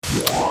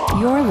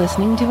You're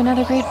listening to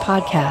another great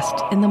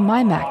podcast in the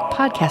MyMac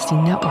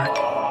Podcasting Network.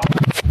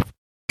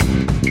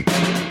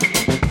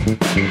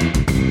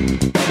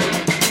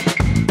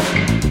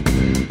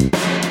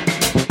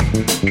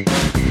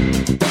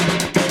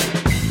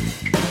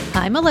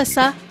 Hi,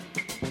 Melissa.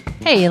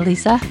 Hey,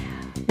 Elisa.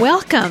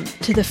 Welcome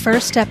to the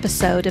first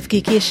episode of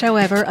Geekiest Show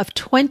Ever of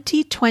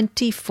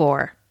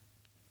 2024.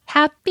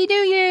 Happy New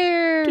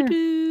Year!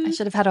 Doo-doo. I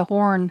should have had a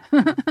horn.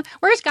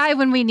 Where's Guy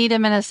when we need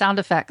him in his sound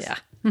effects?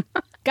 Yeah.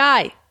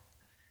 Guy.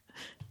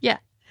 Yeah.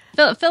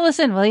 Fill us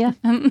in, will you?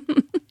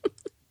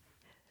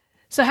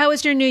 So how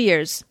was your New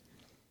Year's?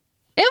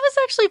 It was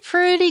actually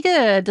pretty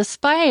good,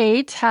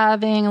 despite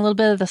having a little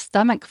bit of the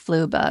stomach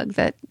flu bug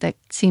that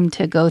seemed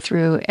to go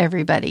through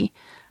everybody.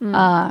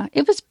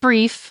 It was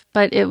brief,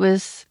 but it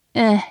was,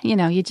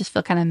 you just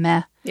feel kind of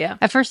meh. Yeah.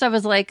 At first I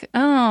was like,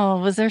 oh,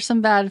 was there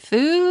some bad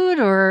food?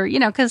 Or,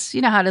 because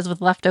you know how it is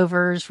with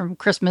leftovers from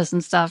Christmas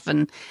and stuff,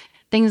 and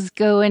things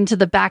go into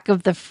the back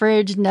of the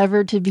fridge,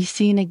 never to be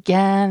seen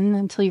again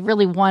until you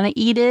really want to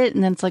eat it.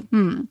 And then it's like,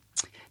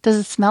 does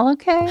it smell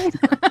okay?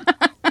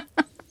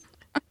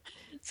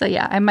 So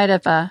yeah, I might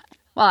have,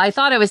 I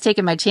thought I was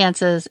taking my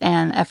chances.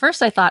 And at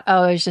first I thought,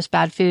 oh, it was just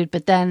bad food.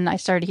 But then I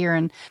started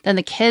hearing, then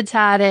the kids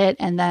had it.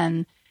 And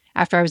then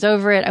after I was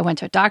over it, I went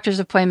to a doctor's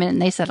appointment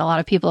and they said a lot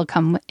of people had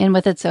come in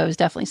with it. So it was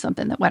definitely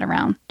something that went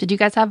around. Did you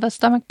guys have a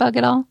stomach bug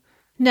at all?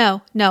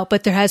 No,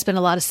 but there has been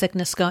a lot of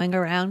sickness going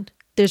around.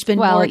 There's been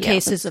more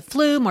cases of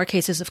flu, more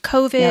cases of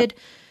COVID,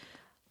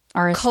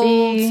 RSV,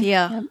 colds.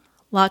 Yeah, a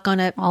lot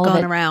going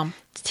around.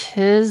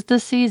 'Tis the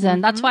season.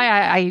 Mm-hmm. That's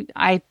why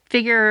I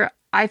figure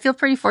I feel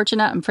pretty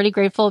fortunate. I'm pretty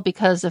grateful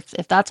because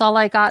if that's all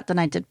I got, then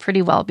I did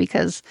pretty well,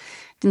 because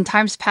in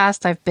times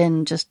past, I've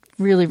been just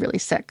really, really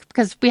sick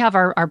because we have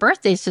our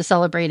birthdays to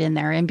celebrate in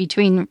there, in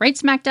between, right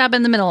smack dab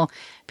in the middle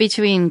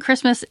between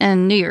Christmas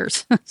and New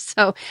Year's.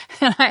 So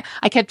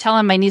I kept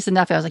telling my niece and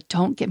nephew, I was like,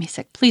 don't get me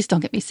sick. Please don't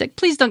get me sick.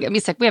 Please don't get me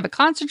sick. We have a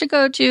concert to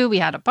go to. We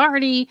had a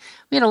party.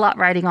 We had a lot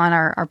riding on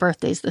our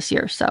birthdays this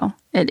year. So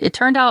it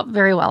turned out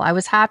very well. I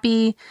was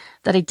happy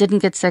that I didn't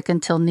get sick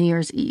until New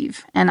Year's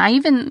Eve. And I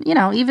even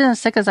as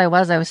sick as I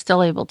was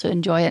still able to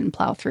enjoy it and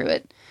plow through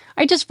it.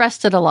 I just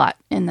rested a lot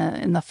in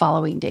the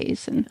following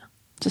days and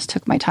just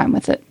took my time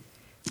with it.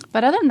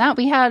 But other than that,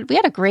 we had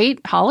a great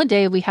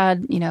holiday. We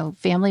had,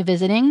 family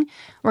visiting.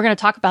 We're going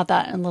to talk about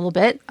that in a little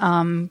bit.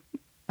 I don't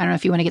know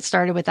if you want to get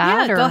started with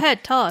that. Yeah, go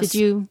ahead. Tell us. Did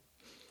you?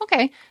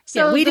 Okay.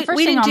 So we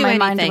didn't do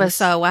anything,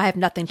 so I have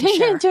nothing to share. You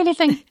didn't do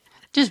anything.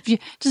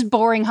 Just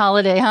boring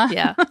holiday, huh?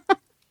 Yeah.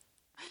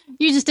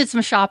 You just did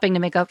some shopping to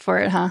make up for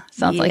it, huh?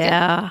 Sounds like it.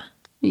 Yeah.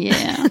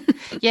 Yeah.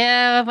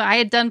 Yeah. I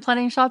had done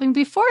plenty of shopping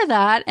before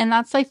that. And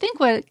that's, I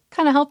think, what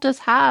kind of helped us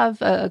have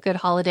a good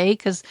holiday,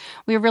 because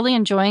we were really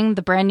enjoying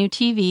the brand new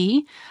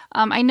TV.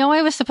 I know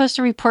I was supposed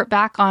to report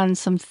back on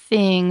some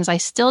things. I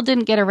still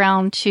didn't get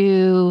around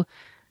to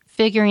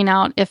figuring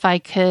out if I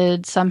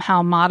could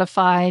somehow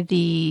modify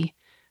the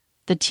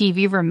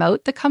TV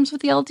remote that comes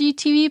with the LG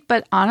TV.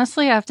 But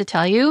honestly, I have to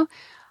tell you,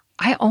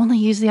 I only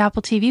use the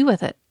Apple TV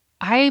with it.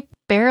 I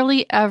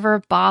barely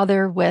ever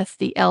bother with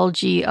the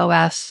LG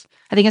OS.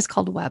 I think it's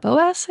called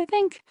WebOS, I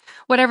think.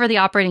 Whatever the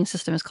operating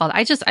system is called.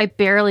 I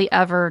barely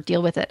ever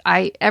deal with it.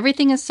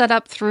 Everything is set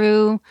up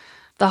through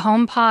the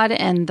HomePod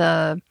and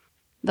the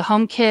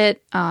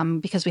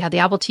HomeKit, because we had the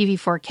Apple TV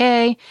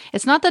 4K.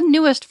 It's not the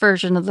newest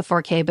version of the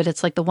 4K, but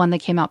it's like the one that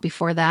came out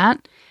before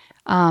that.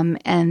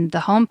 And the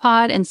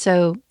HomePod. And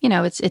so,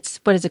 it's,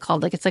 what is it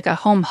called? Like, it's like a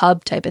home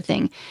hub type of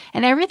thing.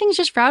 And everything's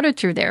just routed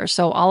through there.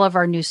 So all of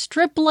our new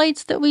strip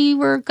lights that we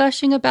were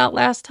gushing about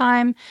last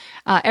time,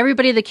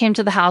 everybody that came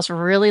to the house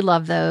really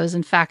loved those.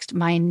 In fact,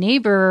 my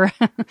neighbor,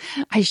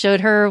 I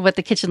showed her what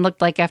the kitchen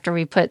looked like after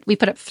we put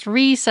up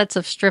 3 sets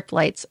of strip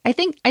lights. I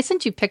think I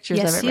sent you pictures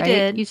of it, right? Yes, you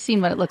did. You've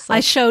seen what it looks like. I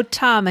showed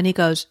Tom and he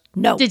goes,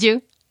 no. Did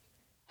you?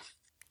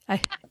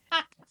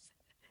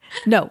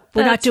 No,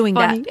 we're not doing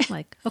funny. that. I'm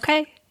like,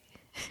 okay.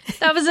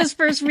 That was his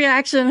first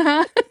reaction,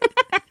 huh?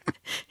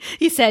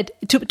 He said,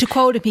 to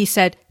quote him, he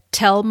said,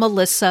 tell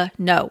Melissa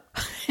no.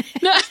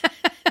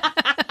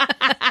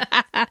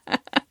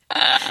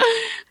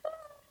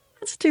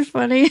 That's too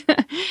funny.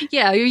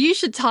 Yeah, you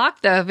should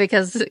talk though,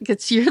 because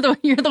you're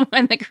the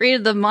one that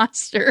created the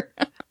monster.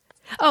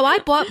 Oh, I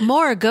bought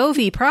more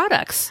Govee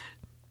products.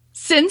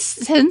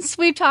 Since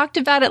we talked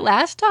about it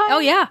last time? Oh,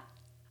 yeah.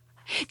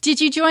 Did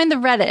you join the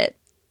Reddit?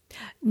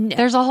 No.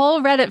 There's a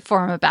whole Reddit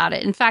forum about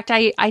it. In fact,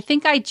 I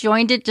think I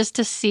joined it just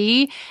to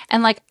see,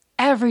 and like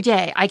every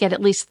day I get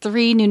at least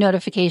 3 new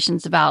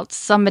notifications about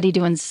somebody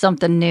doing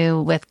something new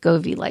with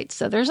Govee lights.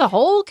 So there's a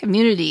whole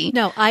community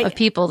of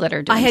people that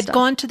are doing I had stuff.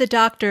 gone to the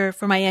doctor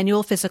for my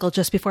annual physical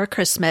just before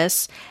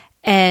Christmas,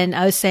 and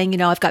I was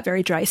saying, I've got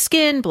very dry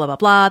skin, blah, blah,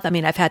 blah. I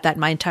mean, I've had that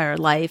my entire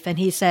life. And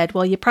he said,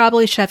 well, you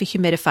probably should have a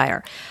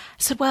humidifier. I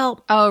said,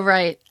 well, oh,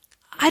 right.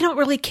 I don't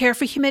really care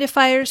for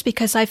humidifiers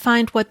because I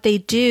find what they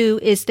do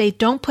is they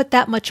don't put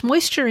that much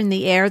moisture in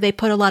the air. They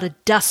put a lot of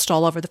dust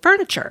all over the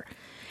furniture.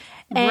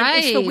 And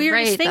it's the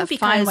weirdest right, thing that because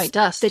fine white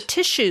dust. the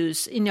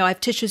tissues, I have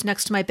tissues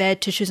next to my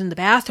bed, tissues in the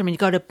bathroom, and you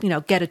go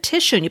to, get a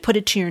tissue and you put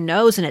it to your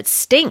nose and it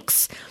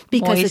stinks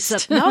because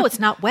Moist. no, it's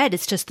not wet.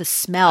 It's just the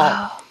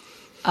smell.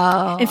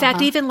 Oh, In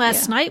fact, even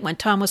last night when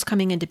Tom was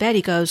coming into bed,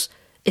 he goes,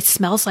 "It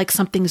smells like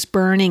something's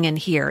burning in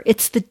here.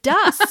 It's the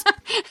dust."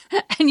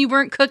 and you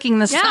weren't cooking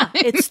this Yeah, time.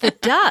 it's the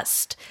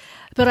dust.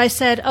 But I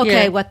said,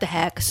 okay, Yeah. what the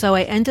heck? So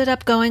I ended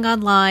up going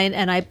online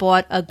and I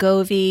bought a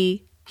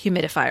Govee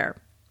humidifier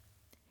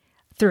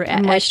through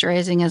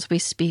Moisturizing as we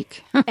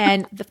speak.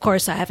 and of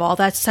course I have all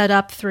that set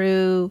up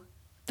through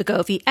the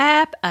Govee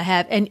app. I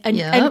have and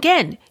Yep.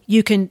 again,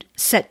 you can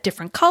set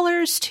different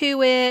colors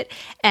to it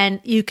and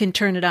you can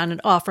turn it on and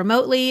off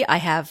remotely. I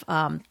have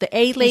the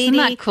A lady. Isn't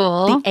that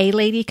cool? The A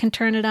lady can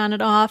turn it on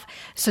and off.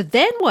 So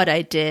then what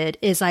I did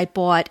is I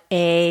bought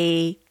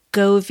a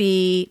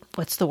Govee,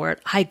 what's the word?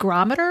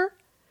 Hygrometer.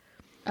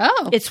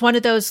 Oh, It's one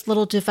of those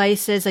little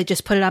devices. I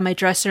just put it on my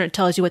dresser. It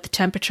tells you what the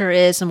temperature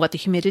is and what the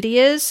humidity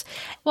is.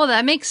 well,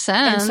 that makes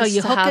sense. And so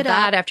you to hook have it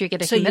up. that after you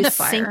get a so humidifier.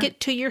 you sync it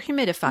to your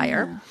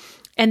humidifier.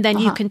 And then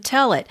you can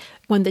tell it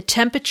when the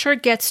temperature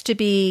gets to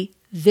be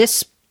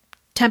this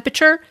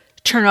temperature,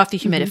 turn off the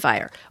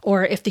humidifier.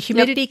 Or if the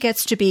humidity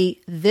gets to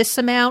be this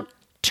amount,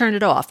 turn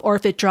it off. Or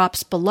if it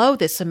drops below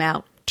this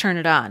amount, turn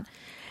it on.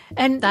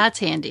 And That's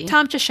handy.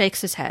 Tom just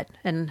shakes his head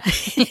and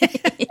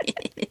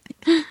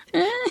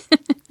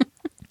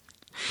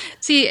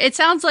See, it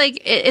sounds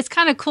like it's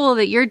kind of cool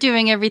that you're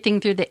doing everything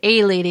through the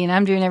A lady and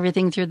I'm doing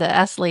everything through the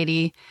S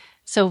lady.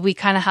 So we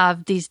kind of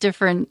have these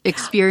different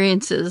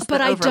experiences. But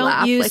that I overlap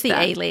don't use like the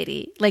that. A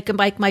lady. Like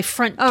my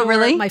front Oh, door,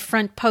 really? my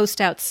front post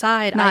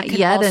outside, Not I can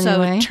yet,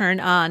 also anyway. turn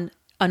on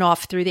and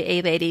off through the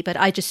A lady, but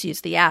I just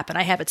use the app and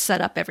I have it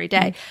set up every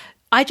day.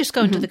 I just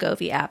go into the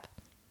Govee app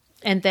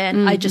and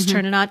then I just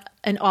turn it on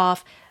and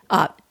off.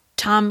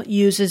 Tom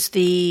uses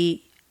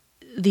the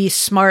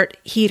smart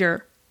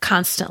heater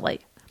constantly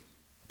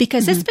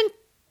because it's been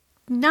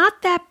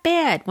not that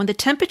bad. When the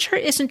temperature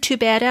isn't too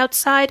bad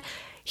outside,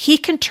 he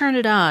can turn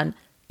it on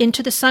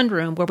into the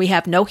sunroom where we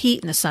have no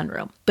heat in the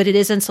sunroom, but it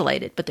is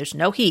insulated, but there's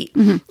no heat.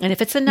 And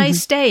if it's a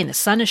nice day and the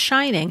sun is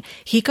shining,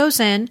 he goes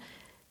in,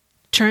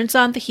 turns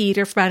on the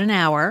heater for about an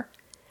hour,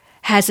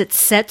 has it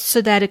set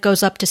so that it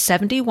goes up to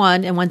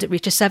 71, and once it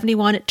reaches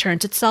 71, it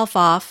turns itself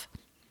off.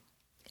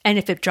 And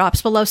if it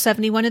drops below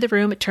 71 in the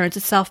room, it turns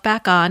itself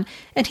back on,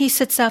 and he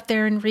sits out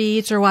there and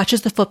reads or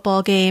watches the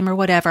football game or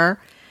whatever.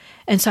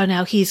 And so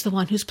now he's the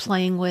one who's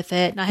playing with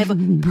it, and I have a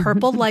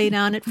purple light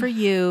on it for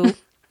you.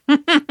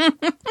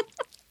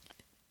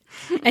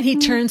 And he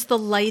turns the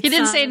lights on. He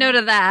didn't say no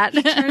to that.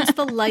 He turns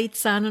the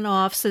lights on and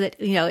off so that,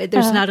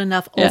 there's not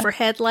enough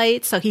overhead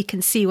light so he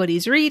can see what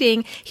he's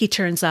reading. He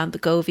turns on the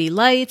Govee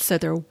lights so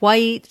they're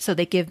white, so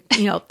they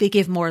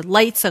give more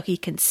light so he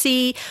can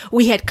see.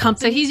 We had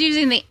company. So he's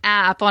using the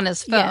app on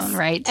his phone, Yes.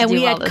 right? to And do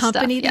we all had this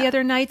company stuff. the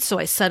other night, so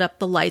I set up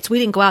the lights. We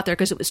didn't go out there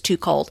because it was too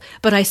cold,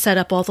 but I set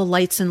up all the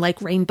lights in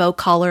like rainbow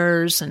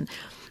colors and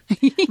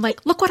I'm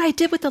like, look what I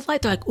did with the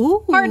light. They're like,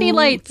 ooh. Party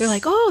lights. They're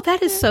like, oh,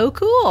 that is so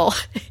cool.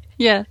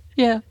 Yeah,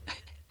 yeah.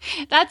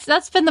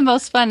 That's been the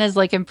most fun is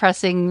like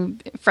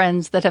impressing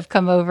friends that have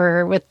come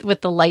over with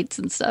the lights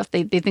and stuff.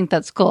 They think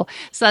that's cool.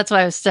 So that's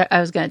why I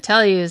was going to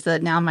tell you is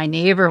that now my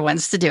neighbor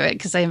wants to do it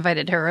because I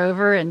invited her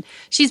over and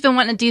she's been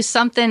wanting to do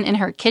something in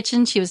her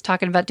kitchen. She was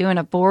talking about doing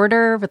a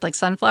border with like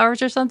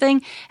sunflowers or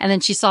something, and then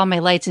she saw my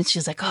lights and she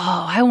was like,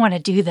 "Oh, I want to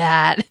do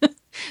that."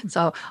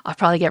 So I'll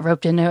probably get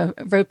roped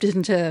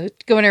into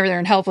going over there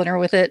and helping her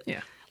with it.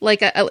 Yeah.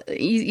 Like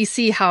you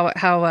see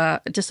how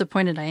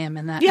disappointed I am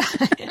in that. Yeah.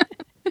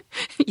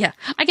 Yeah,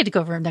 I get to go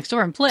over next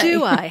door and play.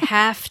 Do I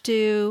have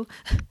to?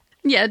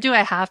 Yeah, do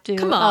I have to?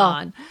 Come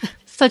on. Oh,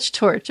 such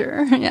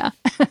torture. Yeah.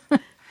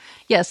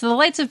 Yeah, so the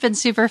lights have been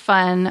super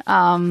fun.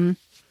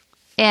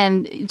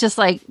 And just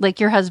like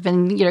your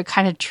husband,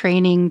 kind of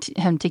training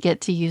him to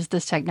get to use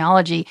this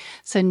technology.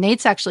 So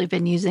Nate's actually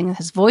been using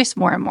his voice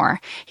more and more.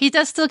 He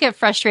does still get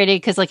frustrated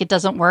because it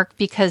doesn't work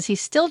because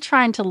he's still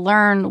trying to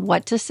learn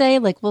what to say.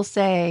 Like we'll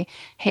say,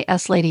 "Hey,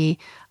 S lady,"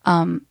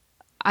 I'm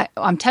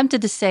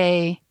tempted to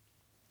say,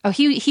 oh,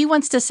 he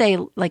wants to say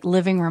like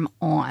living room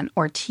on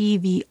or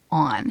TV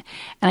on.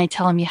 And I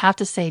tell him you have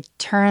to say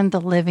turn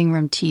the living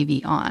room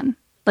TV on.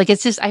 Like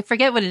it's just, I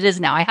forget what it is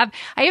now. I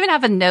even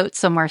have a note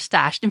somewhere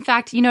stashed. In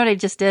fact, you know what I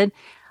just did?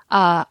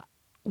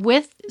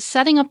 With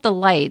setting up the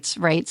lights,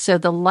 right? So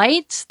the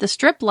lights, the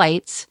strip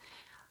lights,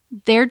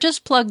 they're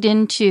just plugged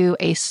into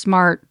a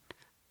smart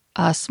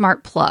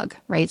plug,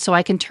 right? So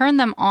I can turn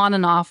them on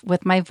and off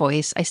with my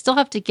voice. I still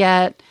have to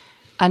get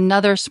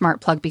another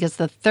smart plug because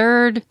the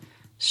third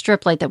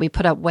strip light that we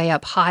put up way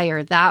up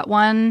higher, that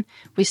one,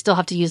 we still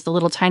have to use the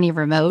little tiny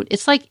remote.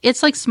 It's like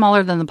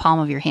smaller than the palm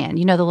of your hand.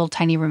 You know the little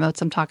tiny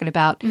remotes I'm talking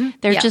about?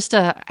 They're just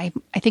I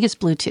think it's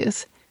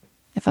Bluetooth,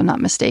 if I'm not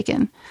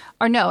mistaken.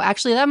 Or no,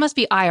 actually that must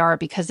be IR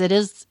because it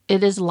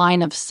is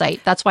line of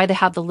sight. That's why they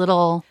have the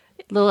little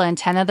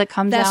antenna that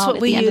comes out. That's what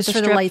at we the end use of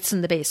for the strip. lights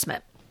in the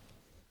basement.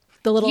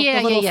 The little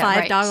Yeah, $5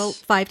 right.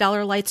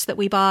 $5 lights that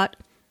we bought.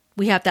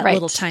 We have that Right.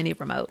 little tiny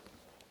remote.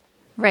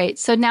 Right.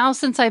 So now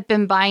since I've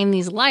been buying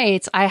these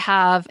lights, I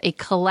have a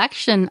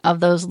collection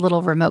of those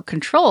little remote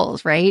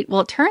controls, right?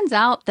 Well, it turns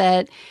out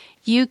that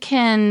you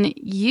can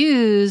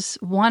use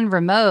one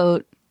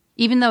remote,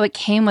 even though it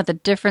came with a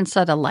different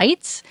set of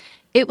lights,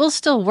 it will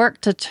still work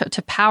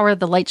to power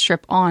the light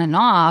strip on and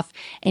off,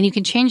 and you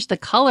can change the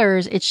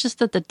colors. It's just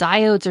that the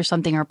diodes or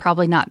something are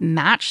probably not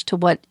matched to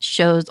what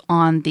shows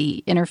on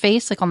the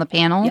interface, like on the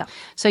panel. Yeah.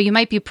 So you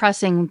might be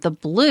pressing the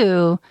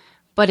blue,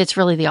 but it's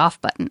really the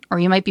off button. Or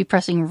you might be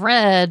pressing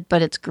red,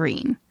 but it's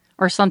green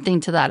or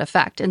something to that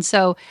effect. And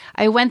so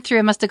I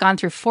must have gone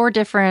through 4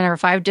 different or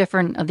 5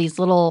 different of these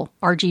little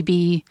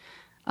RGB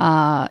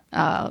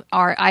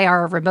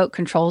IR remote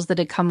controls that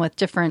had come with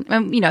different,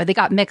 they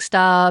got mixed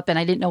up and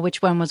I didn't know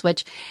which one was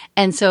which.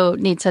 And so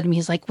Nate said to me,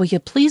 he's like, will you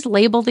please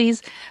label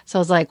these? So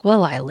I was like,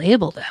 well, I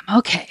labeled them.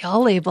 Okay,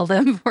 I'll label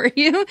them for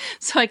you.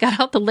 So I got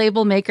out the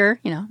label maker,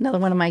 another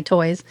one of my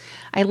toys.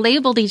 I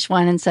labeled each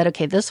one and said,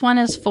 okay, this one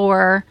is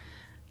for,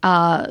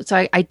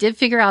 so I did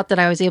figure out that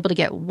I was able to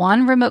get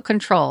one remote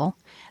control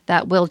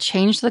that will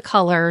change the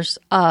colors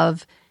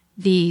of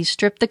the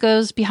strip that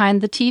goes behind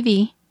the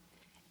TV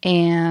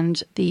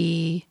and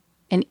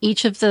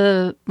each of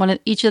the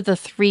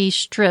 3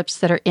 strips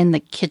that are in the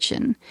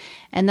kitchen.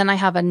 And then I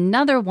have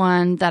another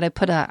one that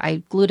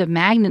I glued a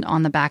magnet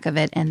on the back of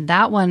it, and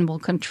that one will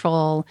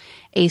control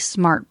a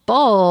smart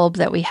bulb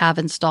that we have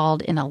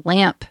installed in a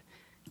lamp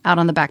out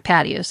on the back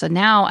patio. So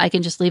now I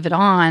can just leave it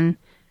on.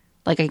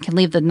 Like I can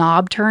leave the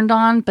knob turned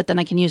on, but then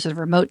I can use the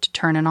remote to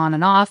turn it on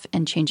and off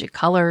and change it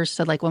colors.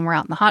 So like when we're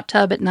out in the hot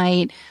tub at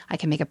night, I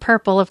can make it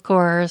purple, of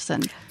course.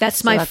 And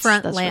that's my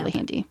front that's lamp. Really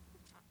handy.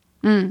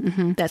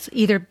 Mm-hmm. That's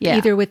either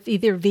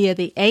via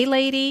the A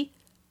Lady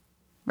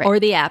or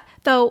the app.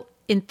 Though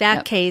in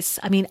that case,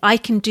 I mean, I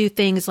can do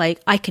things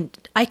like I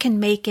can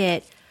make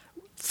it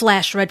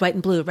flash red, white,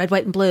 and blue, red,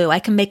 white, and blue. I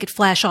can make it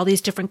flash all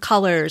these different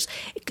colors,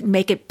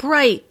 make it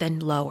bright, then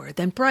lower,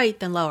 then bright,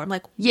 then lower. I'm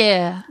like,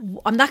 yeah,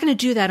 I'm not going to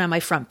do that on my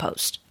front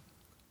post.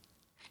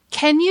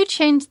 Can you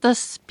change the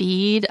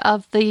speed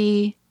of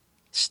the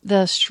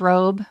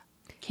strobe?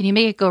 Can you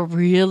make it go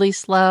really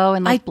slow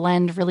and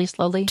blend really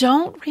slowly?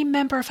 Don't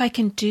remember if I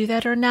can do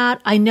that or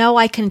not. I know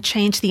I can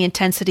change the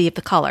intensity of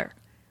the color.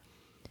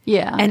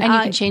 Yeah, and you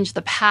can change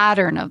the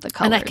pattern of the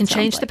color. And I can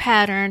change the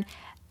pattern.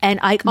 And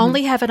I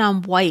only have it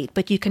on white,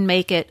 but you can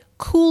make it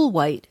cool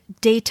white,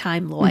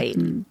 daytime white,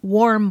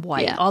 warm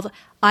white. Yeah.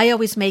 I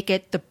always make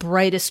it the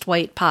brightest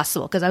white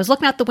possible because I was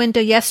looking out the window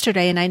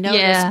yesterday and I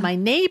noticed my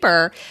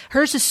neighbor,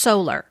 hers is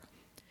solar.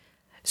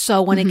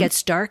 So when it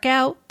gets dark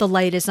out, the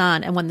light is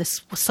on. And when the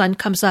sun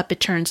comes up, it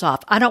turns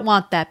off. I don't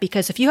want that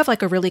because if you have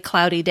like a really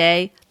cloudy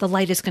day, the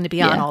light is going to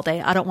be on all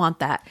day. I don't want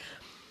that.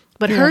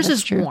 But hers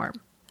is warm.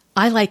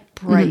 I like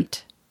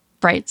bright.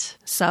 Bright.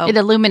 So it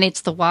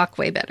illuminates the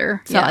walkway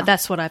better. So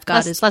that's what I've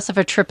got. Less of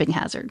a tripping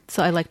hazard.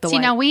 So I like the white. See,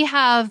 now we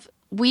have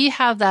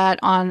that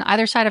on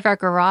either side of our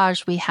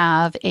garage. We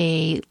have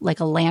a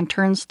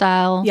lantern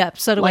style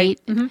so do light.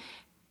 Mm-hmm.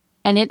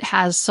 And it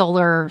has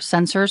solar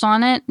sensors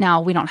on it. Now,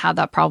 we don't have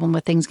that problem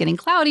with things getting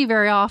cloudy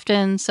very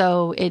often,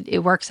 so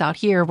it works out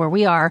here where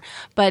we are.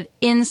 But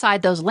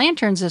inside those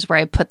lanterns is where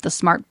I put the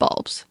smart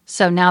bulbs.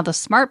 So now the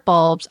smart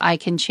bulbs I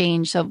can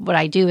change. So what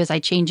I do is I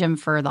change them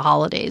for the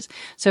holidays.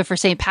 So for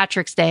St.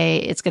 Patrick's Day,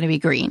 it's going to be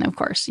green, of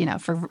course.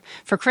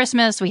 For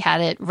Christmas, we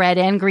had it red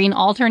and green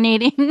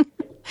alternating.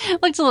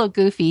 Looks a little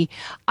goofy.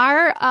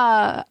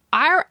 Our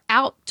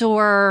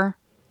outdoor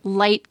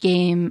light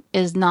game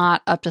is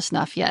not up to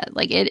snuff yet.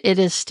 Like it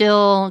is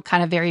still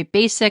kind of very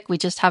basic. We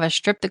just have a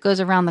strip that goes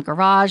around the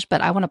garage,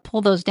 but I want to pull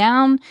those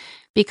down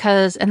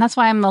and that's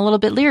why I'm a little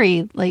bit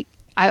leery. Like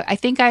I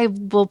think I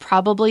will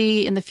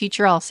probably in the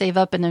future, I'll save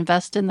up and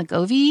invest in the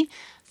Govee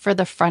for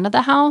the front of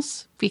the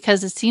house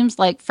because it seems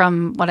like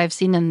from what I've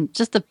seen in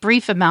just the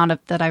brief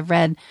amount that I've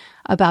read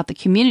about the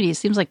community, it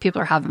seems like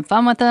people are having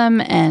fun with them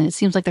and it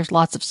seems like there's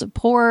lots of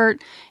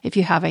support if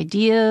you have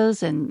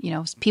ideas and,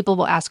 people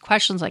will ask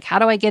questions like, how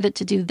do I get it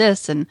to do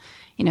this? And,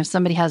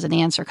 somebody has an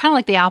answer, kind of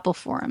like the Apple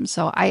Forum.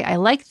 So I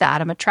like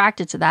that. I'm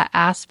attracted to that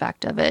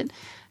aspect of it.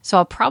 So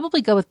I'll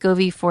probably go with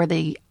Govee for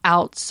the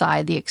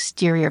outside, the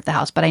exterior of the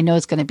house, but I know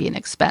it's going to be an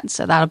expense.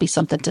 So that'll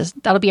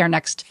be our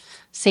next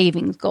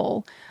savings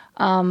goal.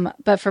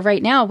 But for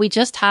right now, we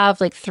just have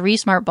 3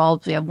 smart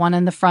bulbs. We have one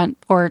in the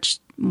front porch,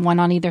 one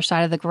on either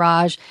side of the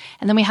garage.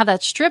 And then we have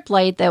that strip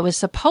light that was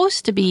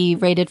supposed to be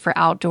rated for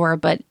outdoor,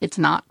 but it's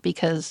not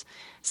because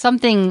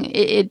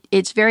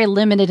it's very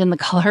limited in the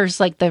colors.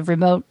 Like the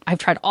remote, I've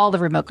tried all the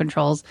remote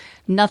controls.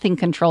 Nothing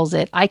controls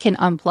it. I can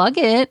unplug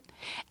it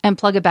and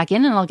plug it back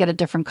in and I'll get a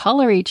different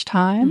color each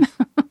time.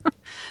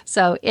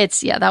 So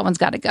that one's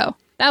got to go.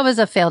 That was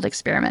a failed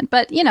experiment,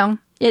 but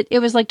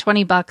it was like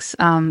 $20.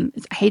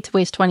 I hate to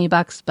waste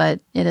 $20, but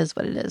it is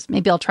what it is.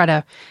 Maybe I'll try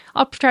to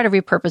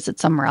repurpose it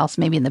somewhere else,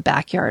 maybe in the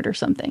backyard or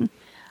something.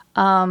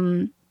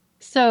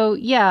 So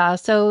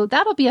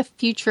that'll be a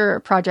future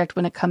project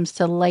when it comes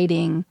to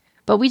lighting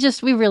But we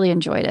really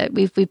enjoyed it.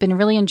 We've been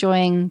really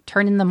enjoying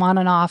turning them on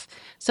and off.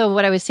 So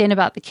what I was saying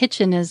about the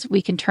kitchen is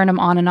we can turn them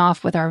on and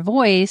off with our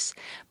voice,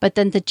 but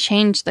then to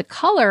change the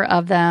color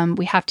of them,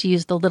 we have to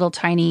use the little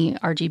tiny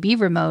RGB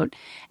remote.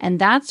 And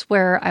that's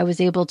where I was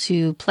able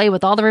to play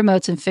with all the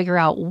remotes and figure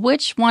out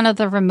which one of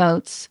the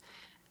remotes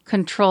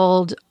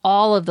controlled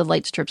all of the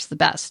light strips the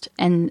best.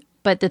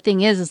 But the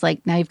thing is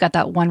like now you've got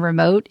that one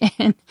remote.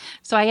 And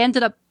so I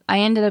ended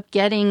up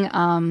getting,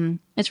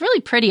 it's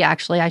really pretty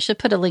actually. I should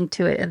put a link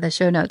to it in the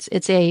show notes.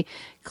 It's a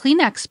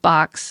Kleenex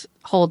box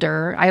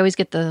holder. I always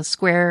get the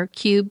square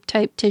cube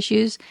type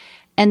tissues.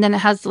 And then it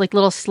has like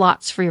little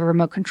slots for your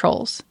remote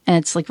controls. And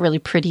it's like really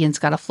pretty and it's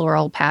got a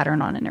floral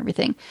pattern on it and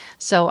everything.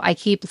 So I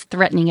keep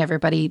threatening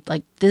everybody,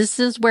 like, this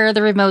is where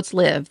the remotes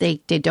live. They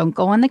don't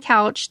go on the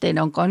couch. They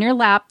don't go on your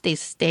lap. They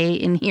stay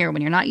in here.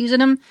 When you're not using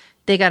them,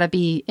 they got to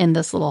be in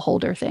this little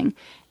holder thing.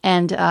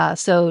 And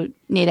so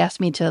Nate asked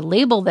me to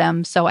label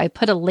them. So I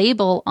put a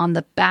label on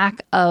the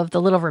back of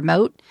the little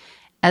remote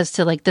as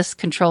to like this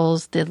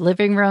controls the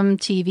living room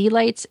TV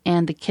lights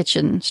and the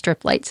kitchen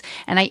strip lights.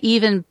 And I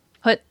even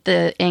put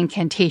the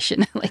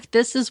incantation, like,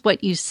 this is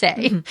what you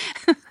say.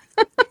 Mm-hmm.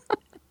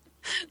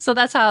 So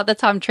that's how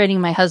I'm training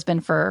my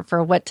husband for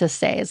what to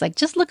say. It's like,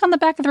 just look on the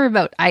back of the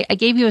remote. I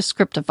gave you a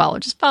script to follow.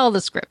 Just follow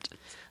the script.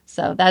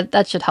 So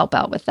that should help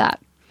out with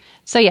that.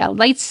 So yeah,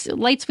 lights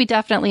we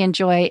definitely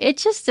enjoy. It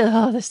just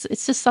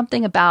it's just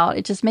something about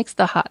it. Just makes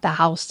the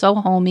house so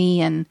homey,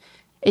 and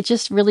it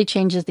just really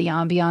changes the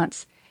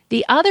ambiance.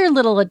 The other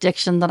little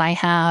addiction that I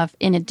have,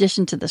 in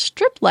addition to the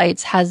strip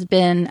lights, has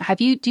been: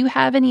 do you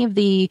have any of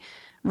the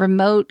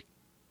remote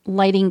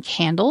lighting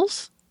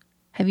candles?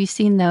 Have you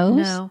seen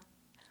those? No.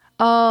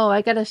 Oh,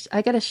 I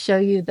gotta show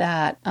you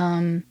that.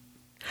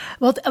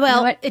 Well, you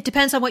know, it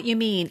depends on what you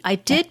mean. I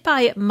did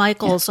buy at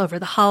Michael's over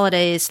the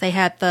holidays. They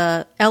had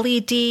the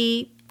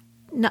LED,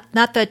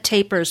 not the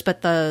tapers,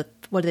 but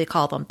what do they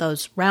call them?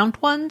 Those round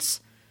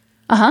ones?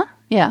 Uh-huh.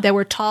 Yeah. They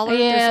were taller.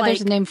 Yeah, there's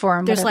a name for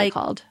them. There's like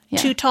called? Yeah.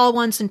 2 tall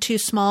ones and 2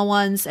 small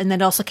ones. And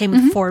then it also came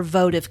with 4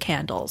 votive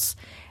candles.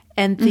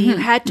 And you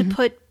had to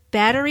put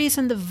batteries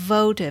in the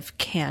votive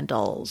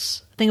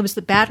candles. I think it was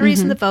the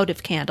batteries in the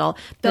votive candle.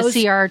 Those,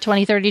 the CR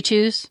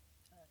 2032s?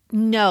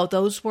 No,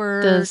 those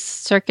were the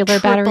circular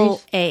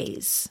batteries.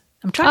 A's.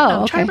 I'm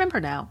trying to remember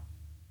now.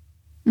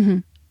 Mm-hmm.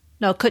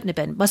 No, it couldn't have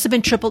been. Must have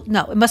been triple.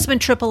 No, it must have been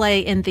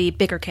AAA in the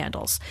bigger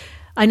candles.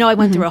 I know I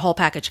went through a whole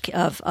package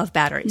of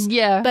batteries.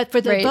 Yeah, but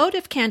for the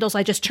votive candles,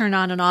 I just turn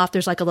on and off.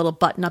 There's like a little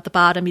button at the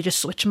bottom. You just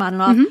switch them on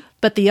and off. Mm-hmm.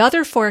 But the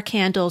other 4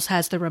 candles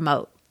has the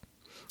remote,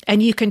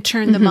 and you can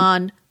turn them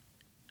on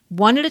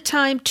 1 at a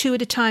time, 2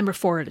 at a time, or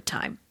 4 at a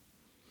time,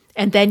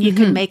 and then you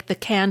can make the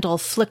candle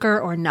flicker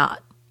or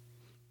not.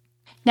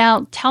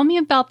 Now, tell me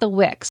about the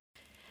wicks.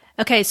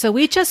 Okay, so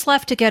we just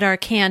left to get our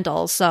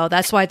candles, so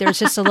that's why there's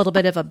just a little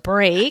bit of a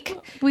break.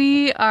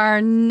 We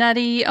are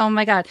nutty. Oh,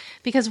 my God.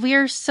 Because we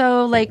are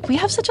so, we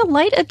have such a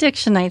light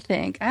addiction, I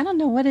think. I don't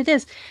know what it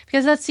is.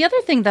 Because that's the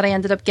other thing that I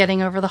ended up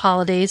getting over the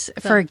holidays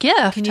for a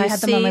gift. I had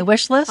them on my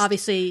wish list.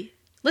 Obviously,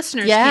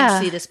 listeners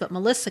can't see this, but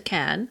Melissa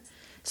can.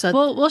 So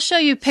we'll show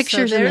you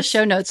pictures in the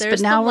show notes.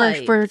 But now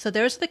we're so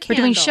there's the candles.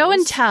 We're doing show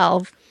and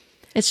tell.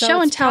 It's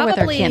show and tell with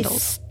our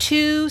candles.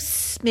 2,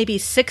 maybe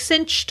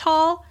 6-inch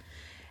tall.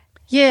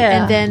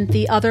 Yeah. And then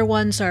the other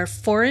ones are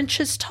 4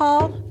 inches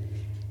tall.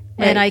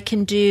 Right. And I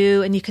can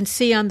do, and you can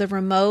see on the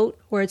remote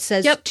where it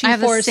says I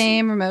have the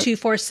same remote.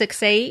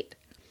 2468.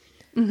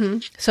 Mm-hmm.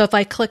 So if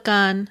I click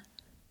on,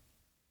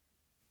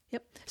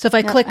 So if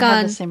I click I have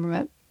on, the same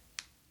remote.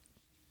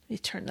 Let me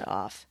turn that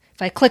off.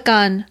 If I click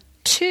on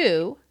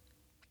 2,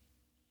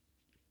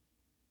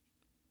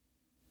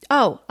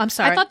 oh, I'm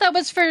sorry. I thought that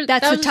was for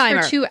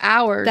timer. For 2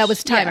 hours. That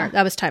was timer. Yeah.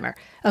 That was timer.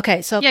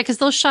 Okay, so because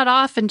they'll shut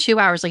off in 2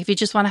 hours. Like if you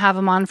just want to have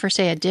them on for,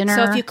 say, a dinner.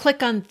 So if you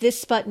click on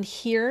this button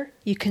here,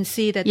 you can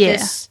see that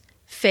this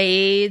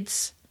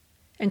fades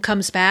and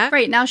comes back.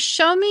 Right, now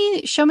show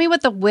me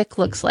what the wick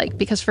looks like,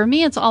 because for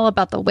me it's all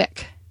about the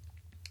wick.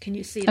 Can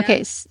you see that?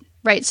 Okay,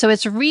 right. So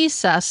it's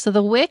recessed. So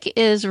the wick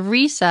is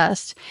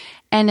recessed,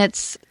 and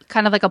it's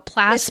kind of like a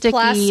plasticky. It's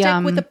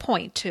plastic with a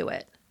point to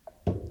it.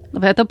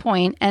 At the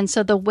point, and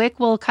so the wick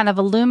will kind of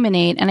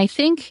illuminate. And I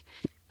think,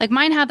 like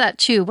mine have that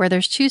too, where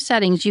there's 2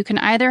 settings. You can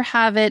either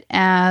have it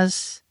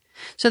as,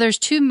 so there's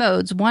 2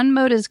 modes. One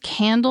mode is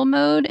candle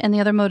mode, and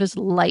the other mode is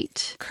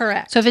light.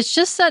 Correct. So if it's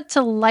just set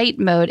to light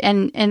mode,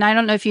 and I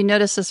don't know if you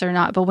notice this or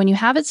not, but when you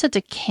have it set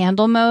to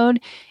candle mode,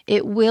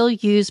 it will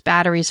use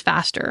batteries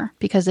faster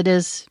because it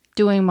is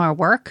doing more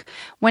work.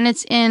 When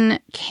it's in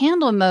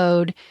candle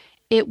mode,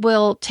 it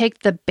will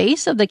take the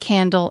base of the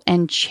candle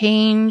and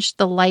change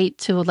the light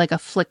to like a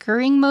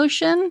flickering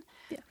motion.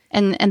 Yeah.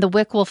 And the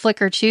wick will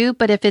flicker too.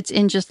 But if it's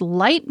in just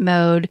light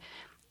mode,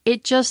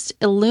 it just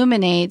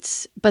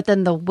illuminates, but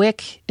then the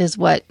wick is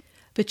what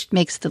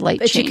makes the light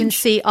change. But you can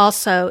see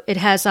also it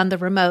has on the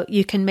remote,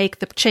 you can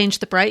change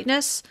the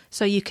brightness.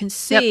 So you can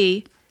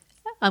see,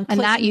 and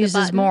that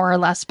uses more or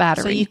less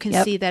battery. So you can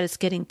see that it's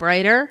getting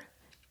brighter.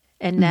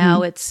 And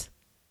now it's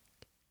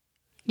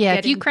Yeah,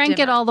 if you crank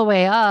it all the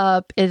way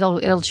up,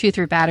 it'll chew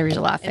through batteries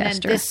a lot faster.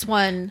 And then this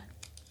one.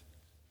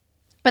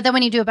 But then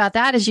when you do about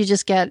that is you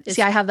just get,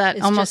 see, I have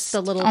that almost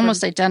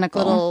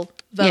identical. Little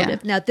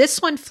votive. Now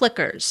this one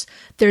flickers.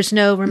 There's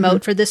no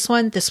remote for this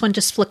one. This one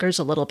just flickers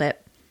a little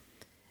bit.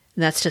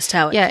 And that's just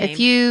how it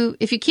came.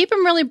 If you keep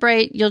them really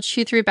bright, you'll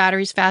chew through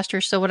batteries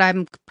faster. So what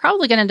I'm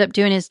probably going to end up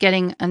doing is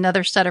getting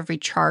another set of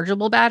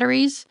rechargeable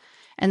batteries,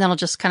 and then I'll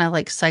just kind of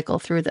like cycle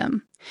through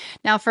them.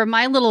 Now for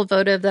my little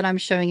votive that I'm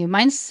showing you,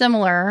 mine's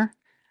similar,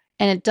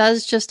 and it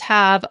does just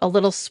have a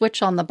little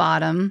switch on the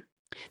bottom.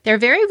 They're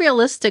very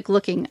realistic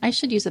looking. I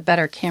should use a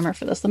better camera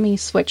for this. Let me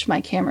switch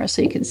my camera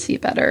so you can see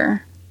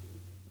better.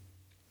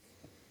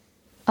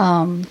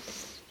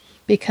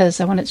 Because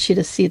I wanted you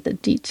to see the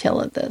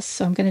detail of this.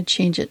 So I'm going to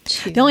change it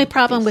to... The only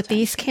problem with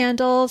these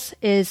candles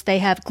is they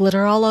have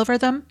glitter all over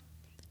them.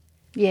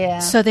 Yeah.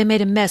 So they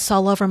made a mess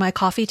all over my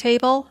coffee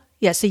table.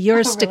 Yeah, so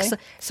yours sticks...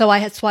 Really? So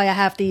that's why I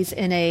have these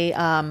in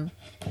a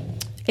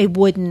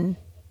wooden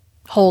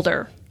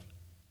holder.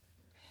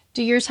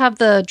 Do yours have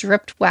the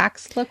dripped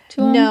wax look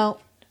to them?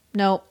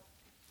 No.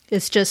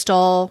 It's just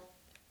all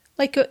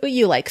like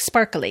you like,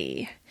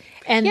 sparkly.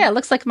 And yeah, it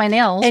looks like my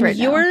nails and right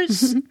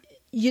yours, now.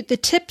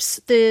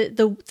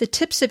 the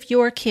tips of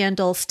your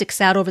candle sticks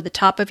out over the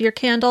top of your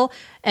candle,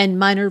 and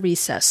mine are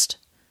recessed.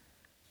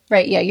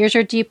 Right, yeah, yours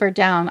are deeper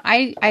down.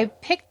 I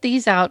picked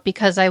these out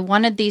because I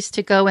wanted these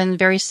to go in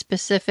very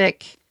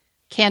specific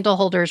candle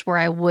holders where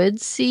I would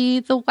see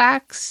the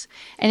wax,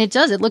 and it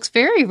does. It looks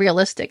very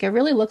realistic. It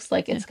really looks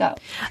like it's got...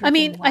 I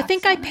mean, I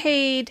think I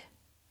paid...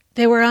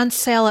 They were on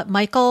sale at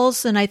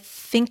Michael's, and I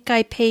think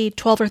I paid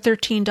 $12 or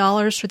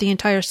 $13 for the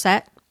entire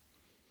set.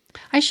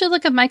 I should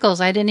look at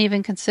Michael's. I didn't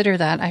even consider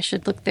that. I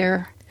should look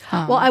there.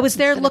 Well, I was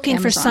there looking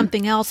for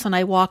something else, and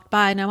I walked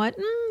by, and I went,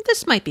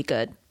 this might be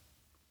good.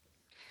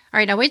 All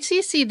right, now wait till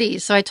you see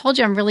these. So I told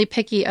you I'm really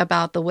picky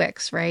about the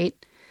wicks, right?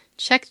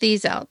 Check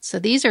these out. So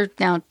these are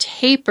now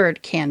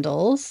tapered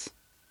candles.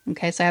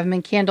 Okay, so I have them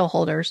in candle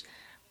holders.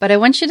 But I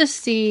want you to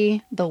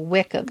see the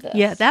wick of this.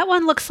 Yeah, that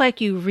one looks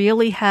like you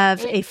really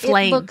have a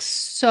flame.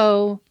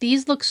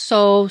 These look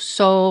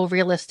so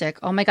realistic.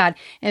 Oh my God.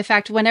 In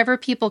fact, whenever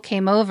people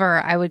came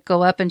over, I would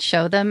go up and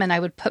show them, and I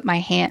would put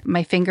my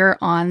finger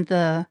on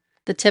the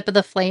tip of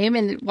the flame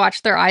and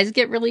watch their eyes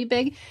get really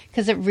big,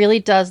 because it really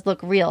does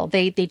look real.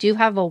 They do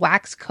have a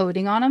wax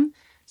coating on them,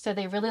 so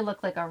they really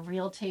look like a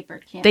real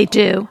tapered candle. They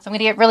do. So I'm going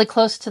to get really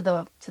close to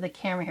the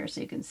camera here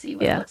so you can see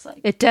what it looks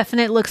like. It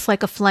definitely looks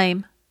like a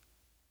flame.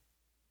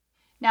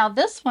 Now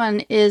this one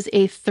is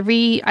a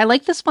 3. I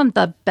like this one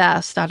the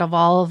best out of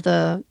all of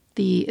the.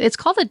 It's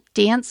called a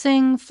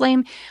dancing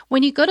flame.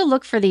 When you go to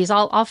look for these,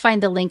 I'll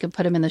find the link and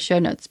put them in the show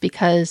notes,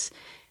 because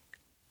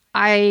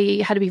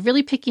I had to be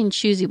really picky and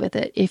choosy with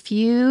it. If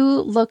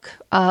you look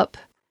up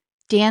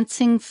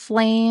dancing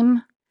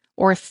flame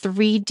or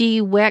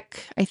 3D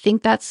wick, I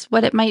think that's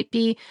what it might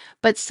be.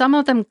 But some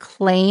of them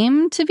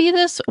claim to be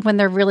this when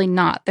they're really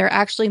not. They're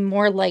actually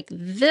more like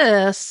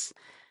this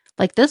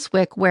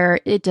wick, where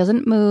it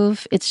doesn't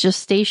move. It's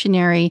just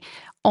stationary.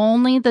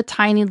 Only the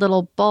tiny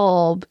little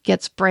bulb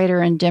gets brighter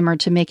and dimmer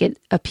to make it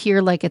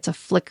appear like it's a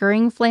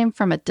flickering flame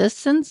from a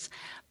distance.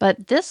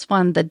 But this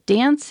one, the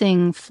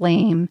dancing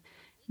flame,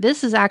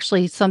 this is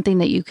actually something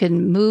that you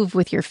can move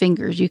with your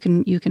fingers. You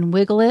can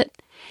wiggle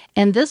it.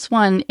 And this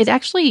one, it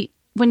actually,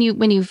 when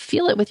you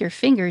feel it with your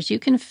fingers, you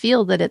can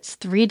feel that it's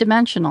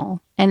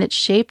 3-dimensional, and it's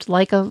shaped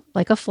like a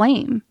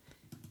flame.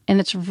 And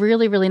it's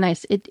really, really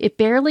nice. It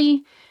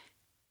barely...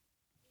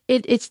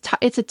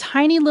 It's a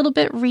tiny little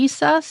bit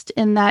recessed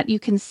in that you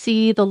can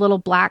see the little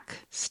black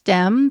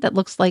stem that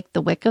looks like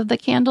the wick of the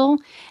candle,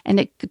 and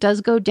it does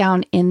go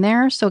down in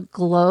there, so it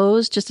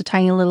glows just a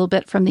tiny little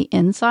bit from the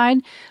inside,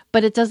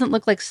 but it doesn't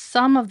look like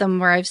some of them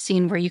where I've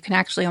seen where you can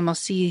actually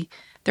almost see,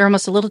 they're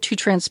almost a little too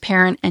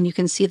transparent, and you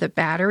can see the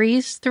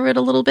batteries through it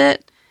a little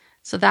bit.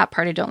 So that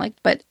part I don't like,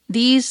 but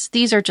these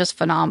are just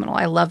phenomenal.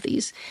 I love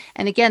these.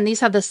 And again,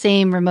 these have the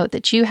same remote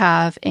that you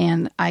have,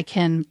 and I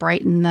can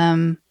brighten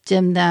them,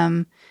 dim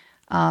them,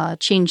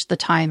 change the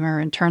timer,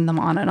 and turn them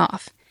on and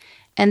off.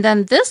 And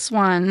then this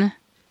one,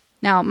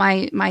 now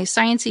my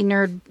sciencey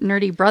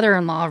nerdy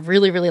brother-in-law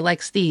really, really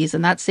likes these,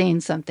 and that's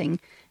saying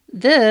something.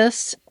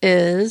 This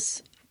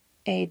is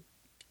a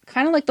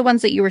kind of like the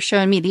ones that you were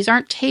showing me. These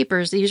aren't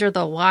tapers. These are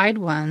the wide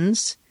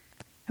ones.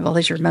 I have all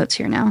these remotes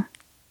here now.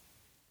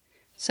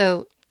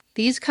 So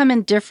these come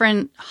in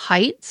different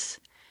heights.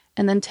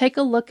 And then take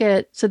a look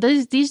at, so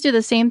these do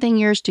the same thing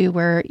yours do,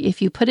 where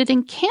if you put it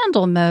in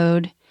candle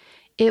mode,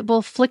 it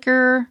will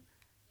flicker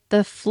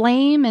the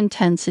flame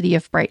intensity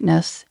of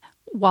brightness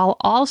while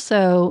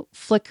also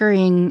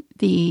flickering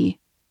the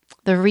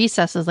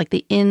recesses, like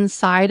the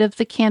inside of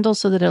the candle,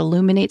 so that it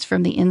illuminates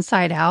from the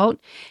inside out.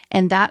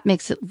 And that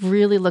makes it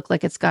really look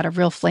like it's got a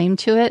real flame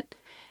to it.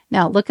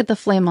 Now, look at the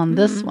flame on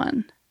this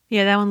one.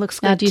 Yeah, that one looks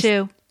good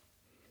too.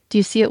 Do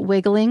you see it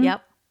wiggling?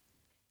 Yep.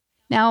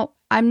 Now,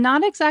 I'm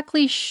not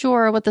exactly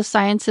sure what the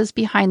science is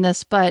behind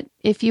this, but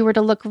if you were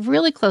to look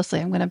really closely,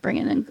 I'm going to bring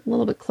it in a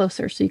little bit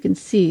closer so you can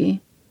see.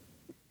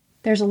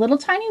 There's a little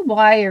tiny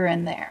wire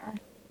in there.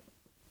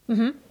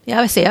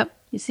 Yeah, I see it.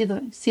 You see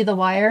the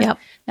wire? Yep.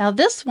 Now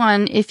this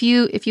one, if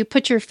you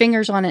put your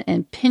fingers on it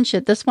and pinch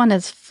it, this one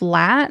is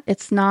flat.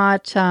 It's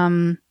not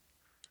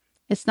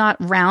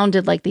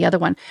rounded like the other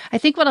one. I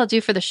think what I'll do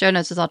for the show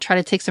notes is I'll try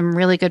to take some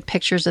really good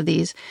pictures of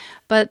these.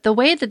 But the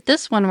way that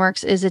this one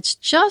works is it's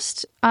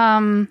just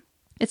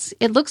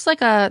it looks like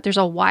there's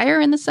a wire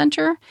in the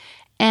center,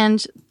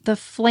 and the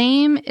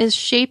flame is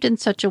shaped in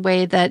such a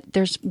way that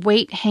there's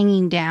weight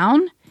hanging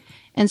down.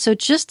 And so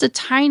just a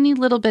tiny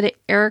little bit of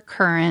air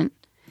current.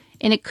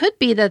 And it could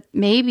be that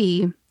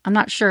maybe, I'm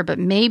not sure, but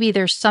maybe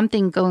there's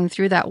something going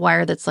through that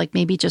wire that's like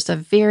maybe just a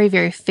very,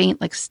 very faint,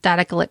 like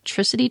static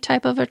electricity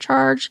type of a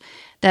charge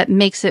that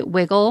makes it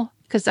wiggle.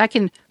 Because I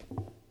could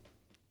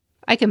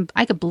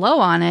blow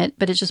on it,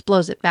 but it just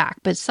blows it back.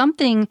 But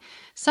something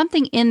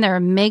in there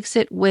makes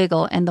it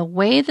wiggle. And the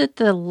way that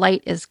the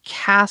light is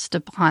cast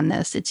upon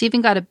this, it's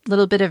even got a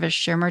little bit of a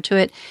shimmer to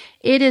it.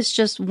 It is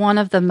just one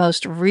of the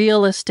most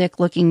realistic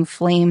looking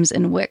flames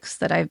and wicks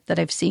that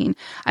I've seen.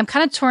 I'm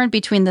kind of torn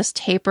between this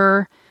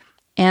taper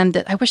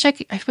and I wish I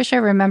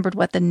remembered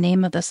what the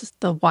name of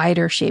the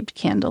wider shaped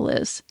candle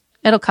is.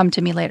 It'll come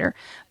to me later.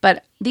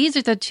 But these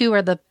are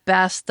the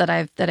best that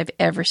I've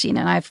ever seen.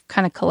 And I've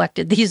kind of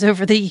collected these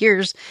over the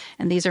years.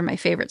 And these are my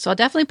favorites. So I'll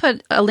definitely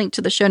put a link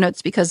to the show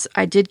notes because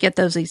I did get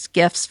these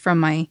gifts from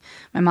my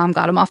mom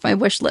got them off my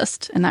wish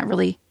list. And that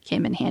really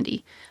came in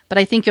handy. But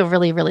I think you'll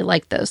really, really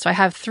like those. So I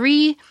have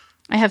three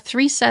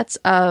sets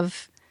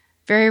of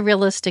very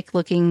realistic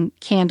looking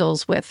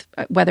candles with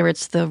whether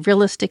it's the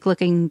realistic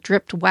looking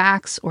dripped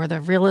wax or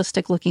the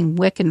realistic looking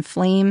wick and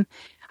flame.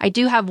 I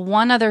do have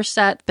one other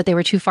set, but they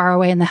were too far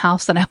away in the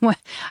house, and I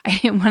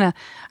didn't want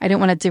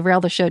to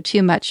derail the show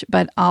too much.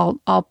 But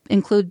I'll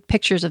include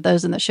pictures of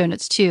those in the show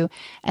notes too.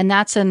 And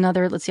that's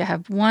another. Let's see, I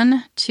have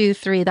 1, 2,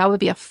 3. That would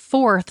be a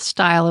fourth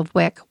style of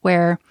wick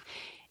where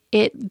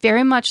it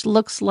very much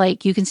looks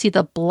like you can see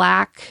the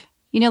black.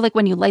 You know, like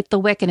when you light the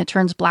wick and it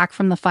turns black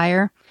from the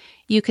fire,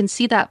 you can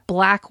see that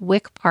black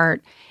wick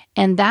part,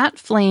 and that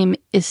flame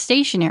is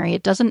stationary.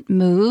 It doesn't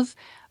move.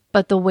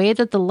 But the way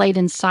that the light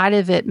inside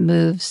of it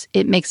moves,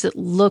 it makes it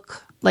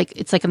look like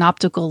it's like an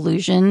optical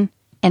illusion,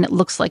 and it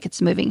looks like it's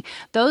moving.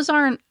 Those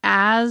aren't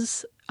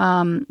as,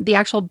 the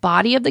actual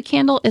body of the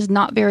candle is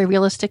not very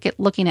realistic at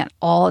looking at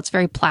all. It's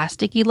very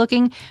plasticky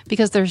looking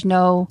because there's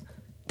no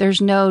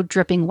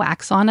dripping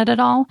wax on it at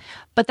all.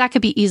 But that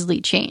could be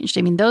easily changed.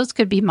 I mean, those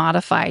could be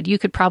modified. You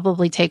could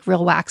probably take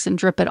real wax and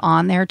drip it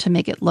on there to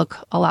make it look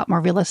a lot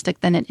more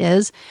realistic than it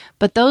is.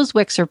 But those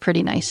wicks are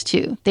pretty nice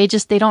too. They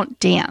don't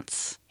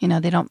dance. You know,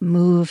 they don't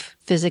move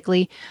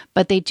physically,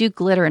 but they do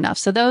glitter enough.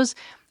 So those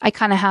I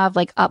kind of have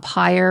like up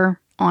higher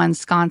on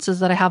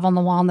sconces that I have on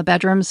the wall in the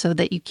bedroom so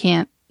that you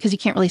can't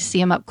really see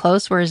them up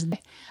close. Whereas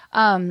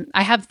I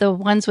have the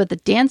ones with the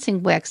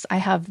dancing wicks. I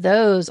have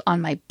those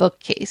on my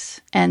bookcase.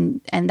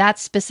 And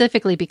that's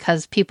specifically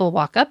because people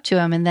walk up to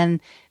them and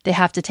then they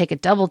have to take a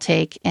double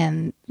take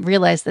and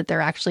realize that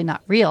they're actually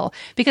not real.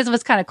 Because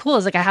what's kind of cool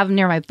is like I have them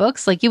near my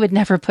books. Like you would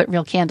never put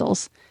real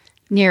candles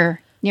near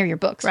your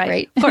books,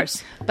 right? Of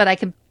course. But I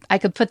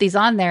could put these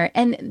on there.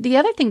 And the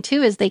other thing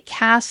too is they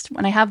cast,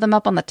 when I have them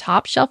up on the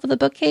top shelf of the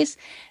bookcase,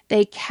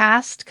 they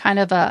cast kind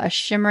of a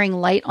shimmering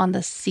light on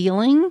the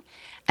ceiling,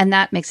 and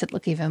that makes it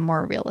look even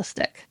more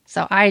realistic.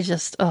 So I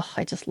just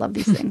love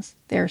these things.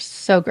 They're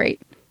so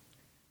great.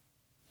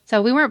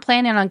 So we weren't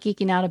planning on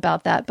geeking out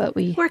about that, but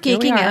we're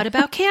geeking out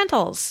about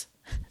candles.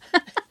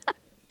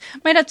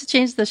 Might have to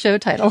change the show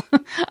title.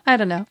 I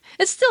don't know.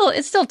 It's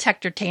still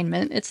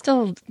tech-entertainment. It's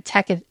still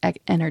tech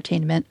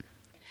entertainment.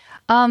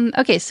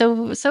 Okay,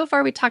 so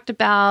far we talked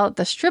about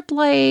the strip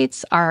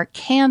lights, our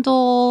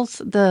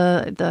candles,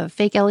 the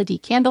fake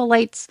LED candle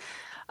lights.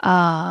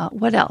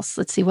 What else?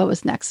 Let's see, what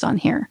was next on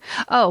here?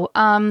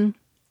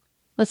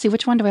 Let's see,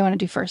 which one do I want to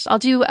do first? I'll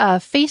do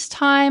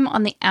FaceTime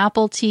on the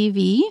Apple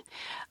TV.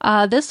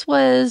 This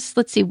was,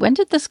 let's see, when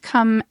did this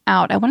come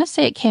out? I want to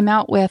say it came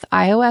out with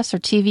iOS or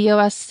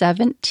tvOS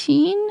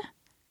 17.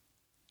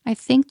 I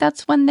think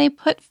that's when they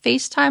put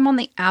FaceTime on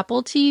the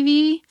Apple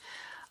TV.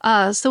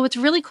 So what's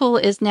really cool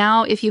is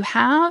now if you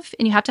have,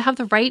 and you have to have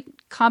the right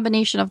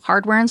combination of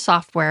hardware and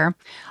software,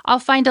 I'll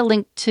find a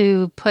link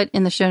to put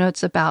in the show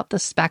notes about the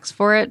specs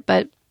for it.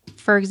 But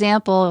for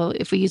example,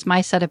 if we use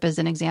my setup as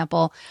an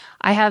example,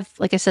 I have,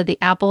 like I said, the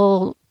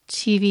Apple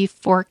TV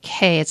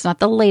 4K. It's not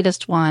the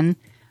latest one,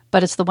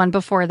 but it's the one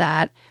before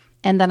that.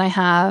 And then I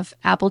have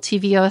Apple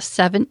tvOS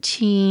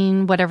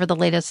 17, whatever the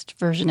latest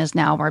version is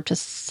now. We're up to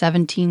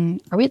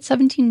 17. Are we at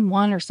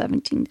 17.1 or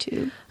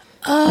 17.2?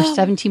 Or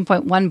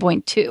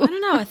 17.1.2. I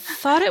don't know. I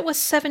thought it was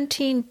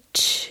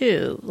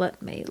 17.2. Let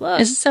me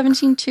look. Is it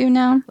 17.2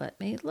 now? Let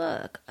me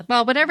look.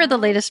 Well, whatever the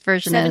latest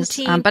version is.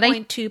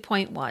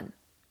 17.2.1.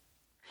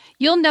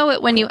 You'll know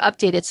it when you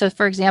update it. So,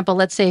 for example,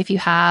 let's say if you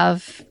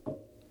have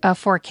a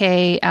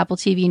 4K Apple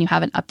TV and you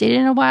haven't updated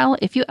in a while,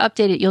 if you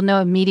update it, you'll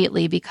know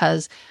immediately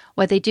because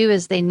what they do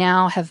is they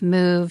now have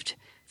moved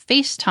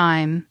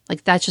FaceTime.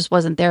 Like that just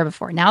wasn't there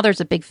before. Now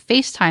there's a big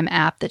FaceTime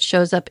app that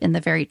shows up in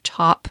the very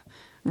top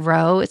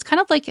row. It's kind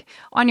of like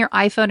on your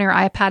iPhone or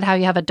iPad, how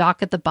you have a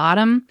dock at the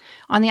bottom.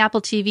 On the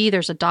Apple TV,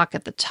 there's a dock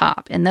at the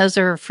top. And those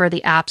are for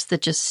the apps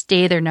that just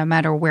stay there no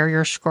matter where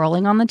you're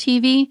scrolling on the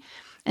TV.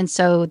 And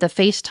so the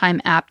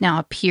FaceTime app now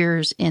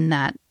appears in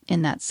that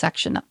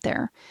section up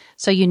there.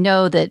 So you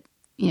know that,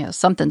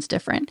 something's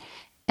different.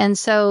 And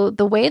so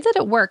the way that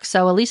it works,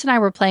 so Elise and I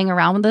were playing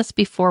around with this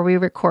before we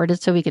recorded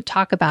so we could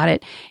talk about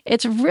it.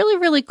 It's really,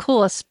 really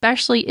cool,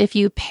 especially if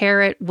you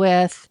pair it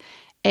with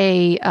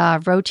a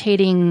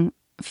rotating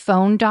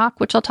phone dock,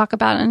 which I'll talk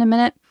about in a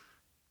minute.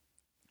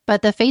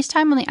 But the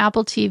FaceTime on the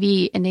Apple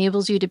TV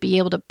enables you to be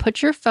able to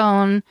put your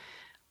phone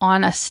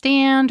on a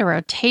stand or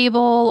a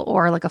table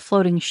or like a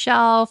floating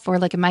shelf, or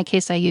like in my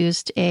case, I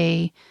used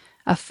a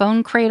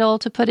phone cradle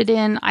to put it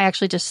in. I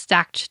actually just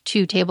stacked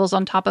 2 tables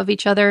on top of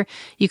each other.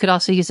 You could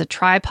also use a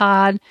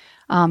tripod.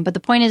 But the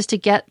point is to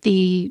get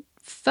the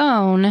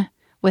phone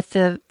with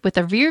the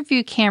rear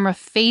view camera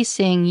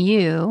facing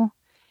you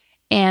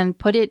and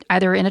put it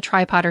either in a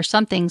tripod or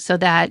something so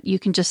that you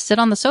can just sit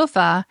on the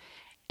sofa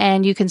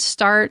and you can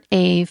start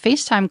a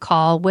FaceTime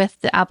call with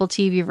the Apple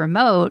TV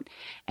remote.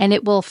 And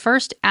it will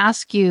first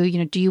ask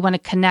you, do you want to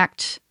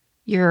connect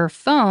your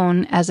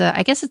phone as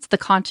I guess it's the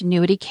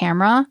continuity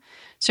camera.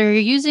 So you're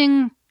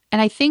using,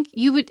 and I think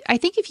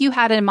if you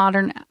had a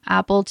modern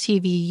Apple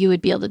TV, you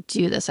would be able to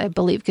do this, I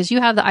believe, because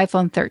you have the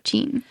iPhone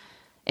 13.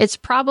 It's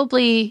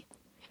probably,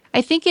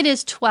 I think it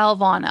is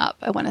 12 on up,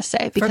 I want to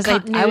say, because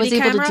I was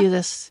able to do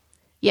this.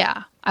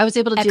 Yeah, I was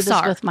able to do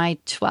this with my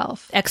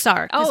 12.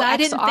 XR. Because I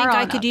didn't think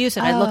I could use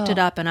it. I looked it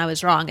up and I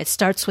was wrong. It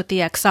starts with the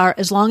XR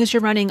as long as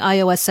you're running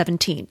iOS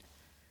 17.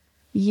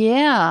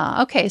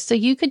 Yeah. Okay. So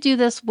you could do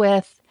this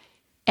with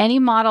any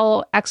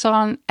model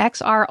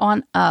XR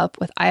on up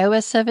with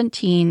iOS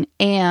 17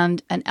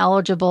 and an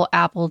eligible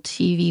Apple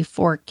TV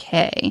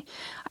 4K.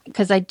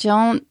 Because I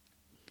don't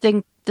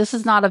think this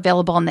is not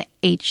available on the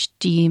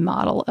HD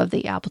model of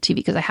the Apple TV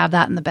because I have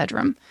that in the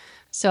bedroom.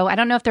 So I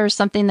don't know if there was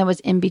something that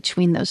was in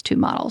between those 2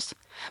 models.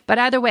 But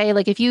either way,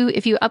 like if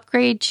you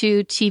upgrade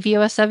to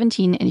tvOS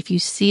 17 and if you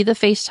see the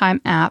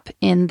FaceTime app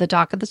in the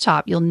dock at the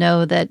top, you'll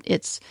know that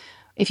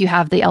if you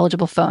have the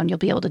eligible phone, you'll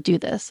be able to do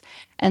this.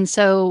 And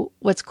so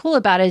what's cool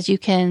about it is you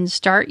can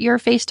start your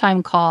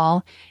FaceTime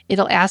call.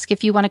 It'll ask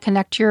if you want to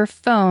connect your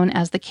phone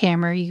as the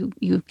camera.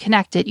 You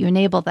connect it, you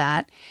enable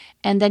that.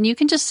 And then you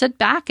can just sit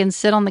back and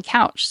sit on the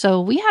couch.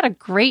 So we had a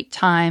great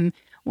time.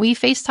 We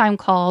FaceTime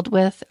called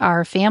with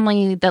our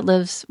family that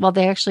lives,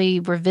 they actually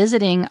were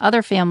visiting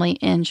other family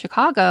in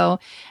Chicago.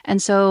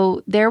 And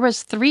so there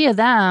was 3 of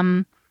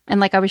them. And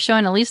like I was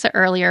showing Elisa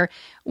earlier,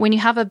 when you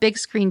have a big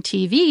screen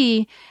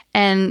TV,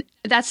 and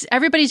that's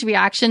everybody's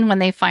reaction when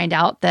they find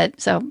out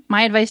that. So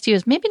my advice to you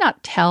is maybe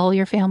not tell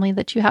your family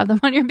that you have them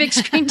on your big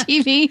screen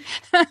TV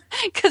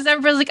because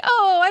everybody's like,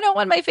 oh, I don't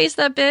want my face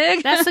that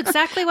big. That's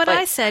exactly what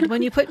I said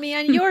when you put me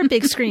on your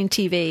big screen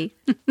TV.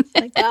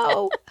 Like,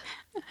 oh.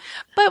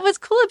 But what's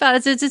cool about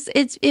it is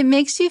it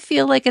makes you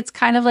feel like it's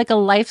kind of like a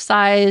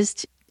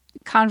life-sized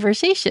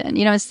conversation.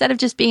 Instead of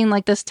just being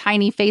like this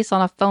tiny face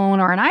on a phone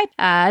or an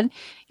iPad,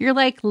 you're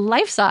like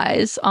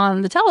life-size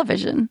on the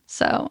television.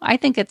 So I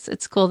think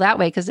it's cool that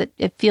way because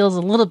it feels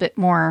a little bit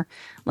more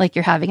like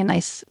you're having a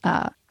nice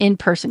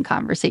in-person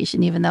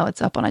conversation, even though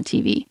it's up on a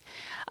TV.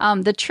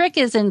 The trick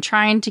is in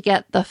trying to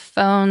get the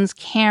phone's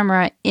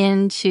camera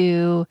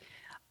into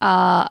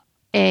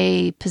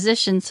a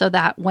position so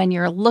that when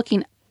you're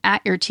looking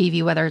at your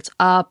TV, whether it's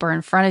up or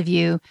in front of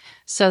you,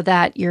 so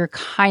that you're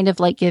kind of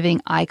like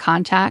giving eye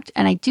contact.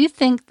 And I do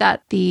think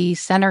that the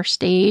center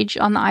stage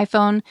on the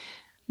iPhone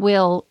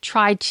will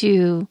try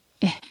to,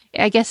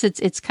 I guess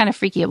it's kind of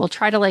freaky. It will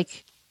try to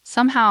like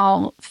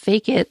somehow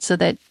fake it so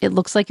that it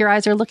looks like your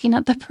eyes are looking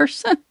at the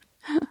person.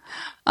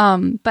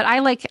 But I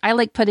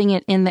like putting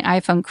it in the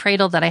iPhone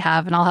cradle that I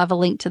have, and I'll have a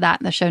link to that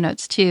in the show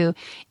notes too.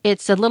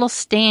 It's a little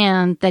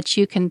stand that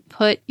you can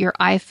put your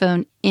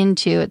iPhone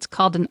into. It's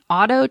called an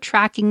auto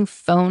tracking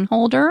phone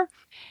holder.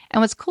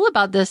 And what's cool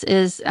about this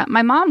is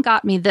my mom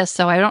got me this,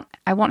 so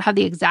I won't have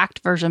the exact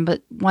version,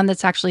 but one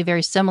that's actually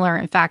very similar.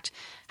 In fact,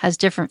 has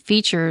different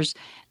features.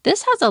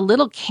 This has a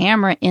little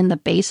camera in the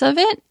base of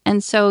it,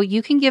 and so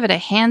you can give it a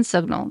hand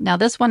signal. Now,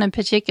 this one in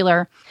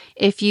particular,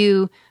 if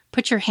you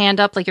put your hand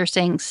up like you're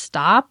saying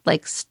stop,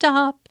 like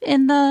stop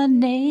in the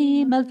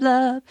name of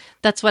love.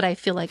 That's what I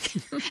feel like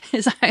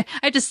is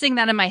I just sing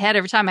that in my head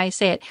every time I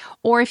say it.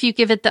 Or if you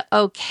give it the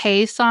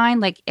okay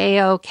sign, like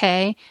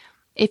A-OK,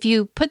 if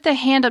you put the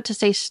hand up to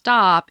say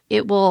stop,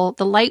 the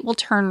light will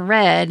turn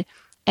red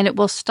and it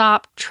will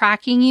stop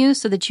tracking you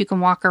so that you can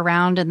walk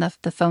around and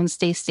the phone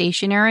stays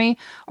stationary.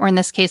 Or in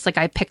this case, like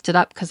I picked it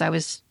up because I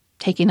was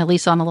taking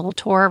Elisa on a little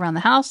tour around the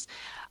house.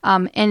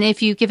 And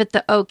if you give it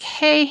the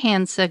okay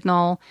hand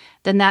signal,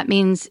 then that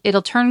means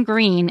it'll turn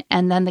green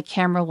and then the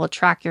camera will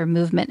track your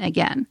movement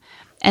again.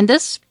 And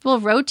this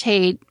will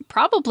rotate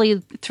probably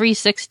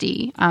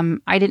 360.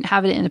 I didn't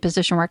have it in a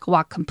position where I could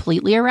walk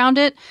completely around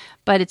it,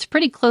 but it's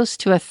pretty close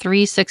to a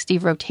 360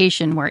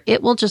 rotation where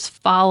it will just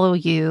follow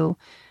you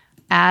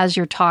as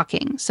you're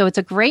talking. So it's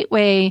a great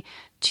way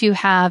to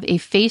have a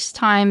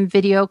FaceTime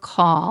video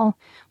call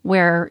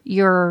where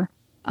your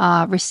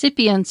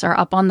recipients are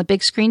up on the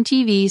big screen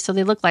TV, so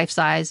they look life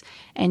size,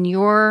 and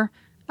you're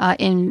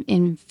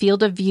in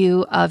field of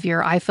view of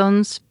your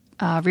iPhone's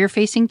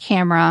rear-facing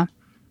camera,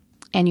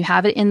 and you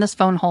have it in this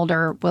phone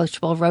holder,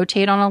 which will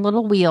rotate on a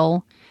little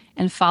wheel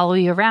and follow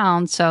you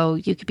around. So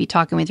you could be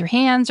talking with your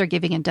hands or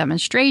giving a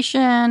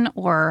demonstration,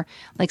 or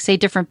like say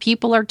different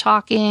people are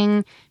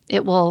talking.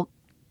 It'll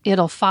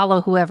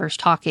follow whoever's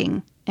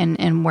talking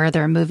and where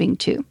they're moving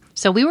to.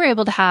 So we were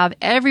able to have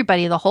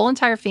everybody, the whole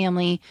entire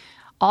family,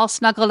 all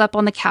snuggled up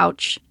on the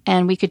couch,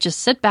 and we could just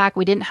sit back.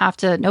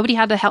 Nobody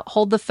had to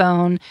hold the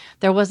phone.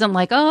 There wasn't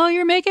like, oh,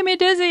 you're making me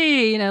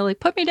dizzy, like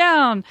put me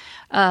down.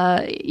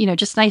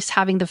 Just nice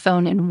having the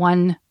phone in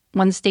one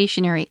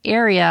stationary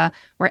area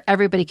where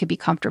everybody could be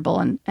comfortable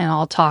and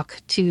all talk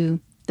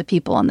to the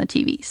people on the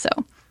TV. So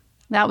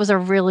that was a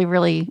really,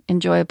 really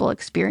enjoyable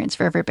experience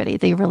for everybody.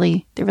 They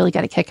really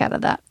got a kick out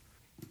of that.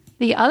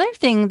 The other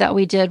thing that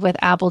we did with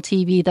Apple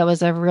TV that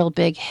was a real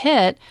big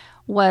hit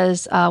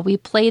was we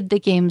played the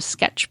game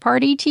Sketch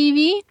Party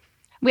TV.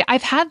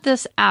 I've had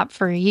this app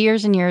for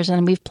years and years,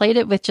 and we've played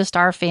it with just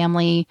our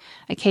family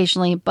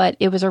occasionally, but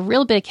it was a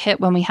real big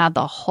hit when we had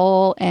the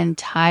whole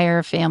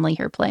entire family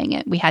here playing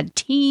it. We had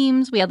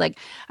teams. We had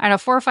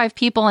 4 or 5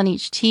 people on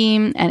each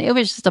team, and it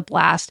was just a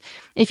blast.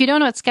 If you don't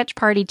know what Sketch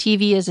Party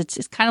TV is,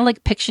 it's kind of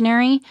like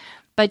Pictionary,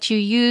 but you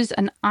use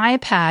an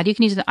iPad. You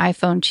can use an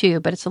iPhone too,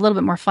 but it's a little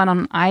bit more fun on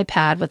an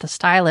iPad with a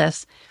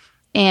stylus,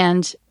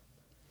 and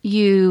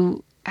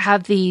you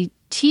have the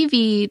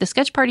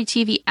Sketch Party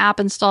TV app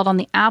installed on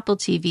the Apple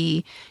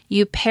TV.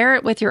 You pair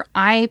it with your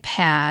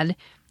iPad,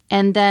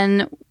 and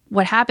then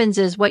what happens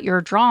is what you're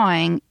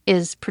drawing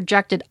is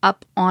projected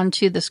up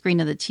onto the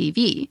screen of the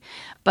TV.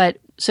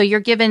 So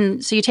you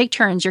take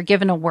turns, you're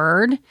given a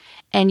word,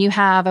 and you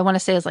have, I want to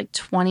say it's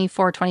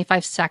 24,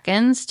 25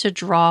 seconds to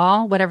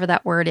draw whatever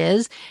that word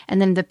is.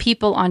 And then the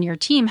people on your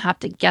team have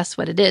to guess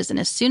what it is. And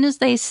as soon as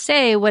they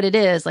say what it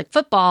is, like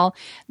football,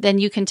 then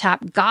you can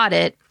tap got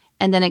it.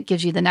 And then it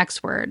gives you the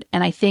next word.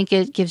 And I think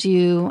it gives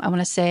you, I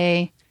want to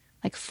say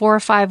 4 or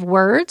 5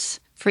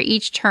 words for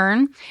each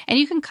turn. And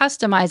you can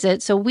customize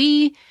it. So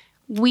we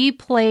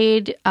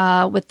played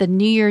with the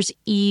New Year's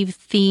Eve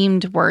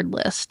themed word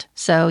list.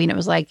 So, it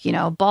was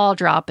ball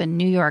drop in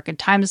New York and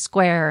Times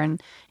Square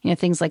and,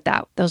 things like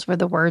that. Those were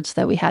the words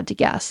that we had to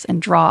guess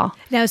and draw.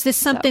 Now, is this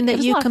something that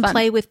you can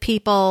play with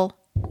people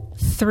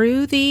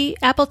through the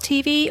Apple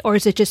TV, or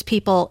is it just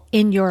people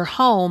in your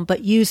home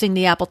but using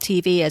the Apple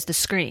TV as the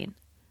screen?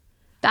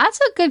 That's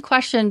a good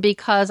question,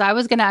 because I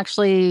was going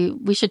to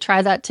we should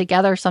try that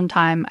together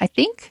sometime. I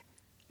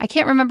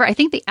can't remember. I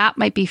think the app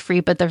might be free,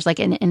 but there's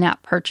an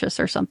in-app purchase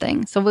or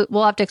something. So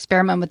we'll have to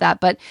experiment with that.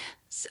 But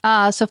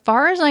so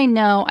far as I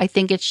know, I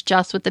think it's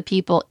just with the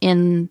people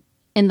in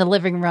the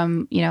living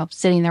room,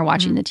 sitting there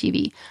watching the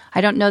TV.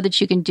 I don't know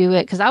that you can do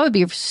it, because that would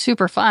be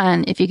super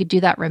fun if you could do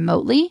that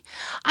remotely.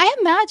 I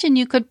imagine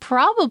you could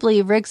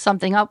probably rig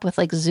something up with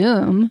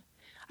Zoom.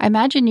 I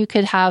imagine you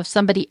could have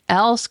somebody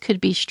else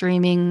could be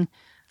streaming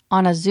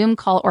on a Zoom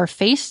call or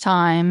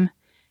FaceTime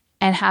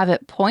and have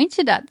it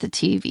pointed at the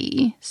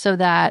TV so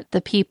that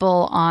the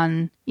people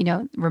on,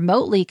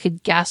 remotely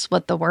could guess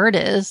what the word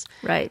is.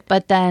 Right.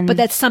 But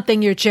that's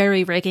something you're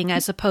jerry-rigging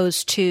as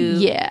opposed to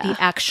the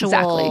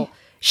actual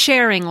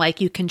sharing,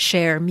 like you can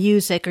share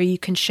music or you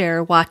can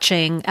share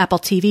watching Apple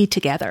TV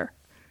together.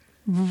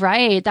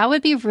 Right. That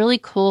would be really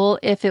cool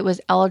if it was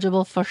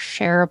eligible for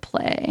share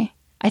play.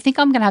 I think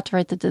I'm going to have to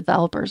write the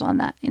developers on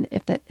that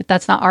if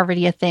that's not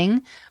already a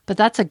thing. But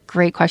that's a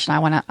great question. I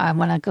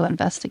want to go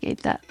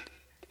investigate that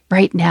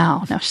right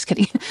now. No, just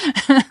kidding.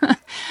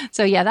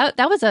 So yeah,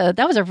 that was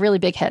a really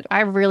big hit.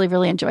 I really,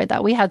 really enjoyed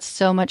that. We had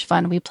so much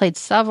fun. We played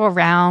several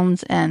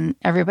rounds and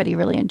everybody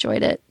really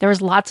enjoyed it. There was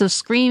lots of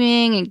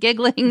screaming and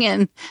giggling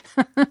and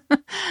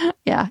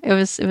yeah, it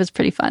was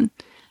pretty fun.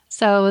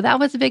 So that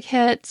was a big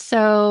hit.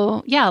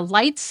 So yeah,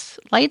 lights,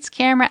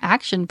 camera,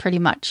 action pretty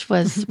much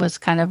was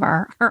kind of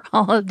our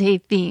holiday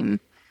theme.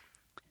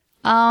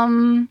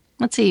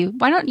 Let's see.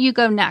 Why don't you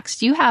go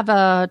next? You have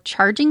a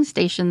charging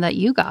station that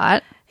you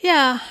got.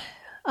 Yeah.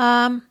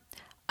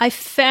 I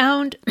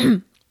found,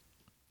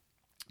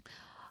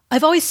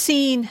 I've always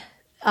seen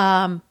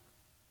that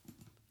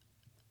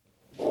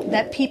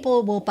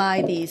people will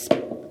buy these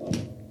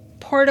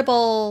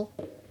portable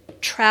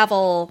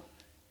travel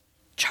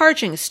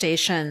charging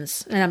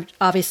stations, and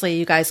obviously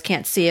you guys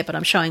can't see it, but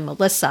I'm showing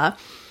Melissa.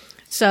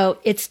 So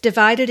it's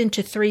divided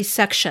into 3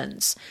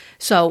 sections.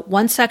 So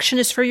one section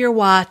is for your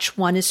watch,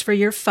 one is for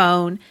your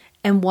phone,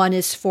 and one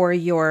is for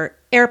your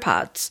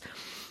AirPods.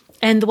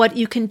 And what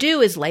you can do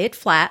is lay it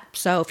flat.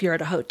 So if you're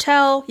at a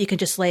hotel, you can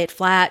just lay it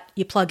flat.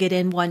 You plug it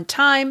in one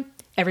time,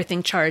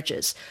 everything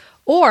charges.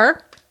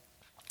 Or,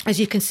 as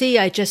you can see,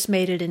 I just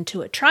made it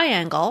into a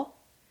triangle,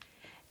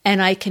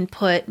 and I can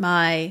put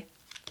my...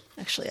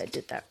 Actually, I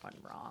did that one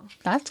wrong.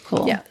 That's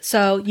cool. Yeah.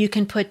 So you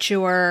can put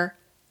your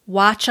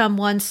watch on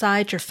one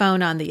side, your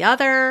phone on the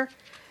other.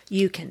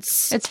 You can...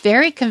 It's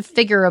very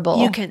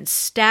configurable. You can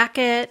stack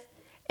it.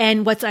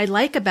 And what I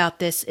like about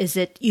this is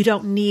that you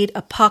don't need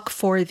a puck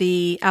for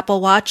the Apple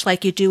Watch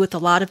like you do with a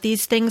lot of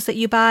these things that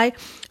you buy,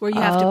 where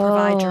you have to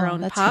provide your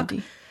own that's puck.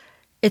 handy.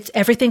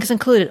 Everything's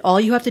included.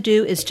 All you have to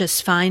do is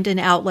just find an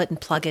outlet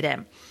and plug it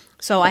in.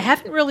 So I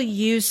haven't really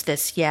used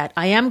this yet.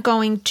 I am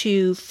going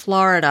to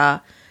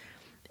Florida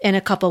in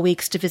a couple of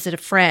weeks to visit a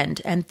friend,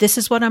 and this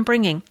is what I'm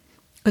bringing.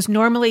 Because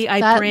normally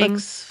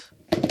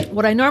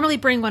what I normally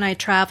bring when I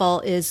travel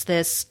is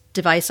this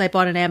device I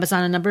bought on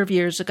Amazon a number of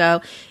years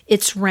ago.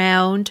 It's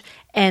round,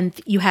 and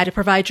you had to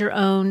provide your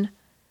own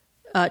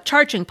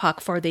charging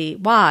puck for the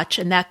watch,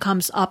 and that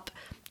comes up.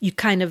 You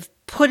kind of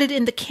put it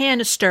in the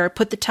canister,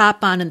 put the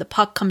top on, and the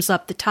puck comes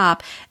up the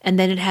top, and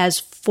then it has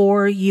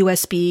 4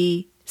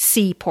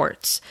 USB-C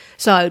ports.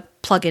 So I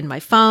would plug in my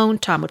phone,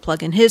 Tom would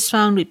plug in his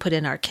phone, we'd put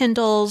in our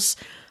Kindles.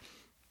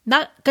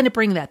 Not going to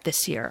bring that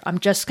this year. I'm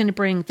just going to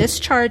bring this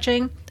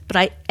charging,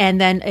 and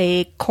then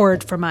a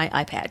cord for my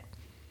iPad.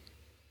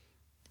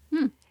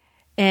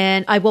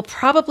 And I will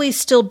probably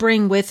still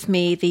bring with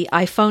me the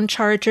iPhone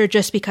charger,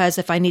 just because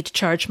if I need to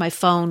charge my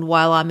phone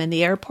while I'm in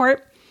the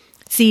airport,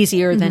 it's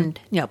easier than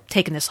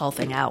taking this whole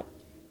thing out.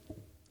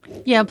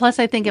 Yeah, plus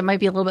I think it might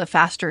be a little bit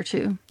faster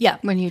too. Yeah.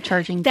 When you're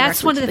charging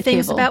That's directly one of to the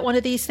things cable. about one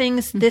of these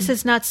things. This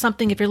is not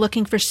something, if you're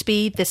looking for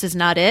speed, this is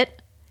not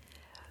it.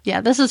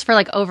 Yeah, this is for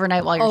like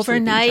overnight while you're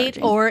Overnight,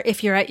 sleeping, or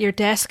if you're at your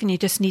desk and you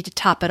just need to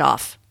top it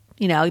off.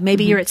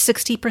 Maybe you're at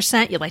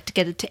 60%, you'd like to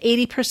get it to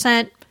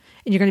 80%,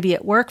 and you're going to be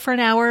at work for an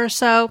hour or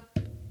so,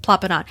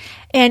 plop it on.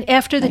 And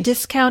after the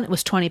discount, it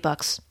was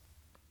 $20.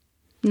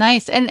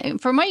 Nice. And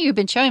from what you've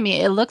been showing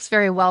me, it looks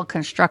very well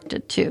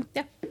constructed too.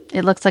 Yeah.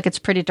 It looks like it's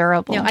pretty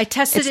durable. I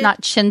tested it. It's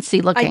not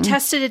chintzy looking. I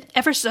tested it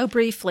ever so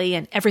briefly,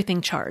 and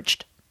everything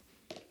charged.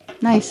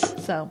 Nice.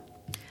 So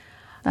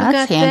That's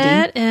got handy.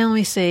 that. And let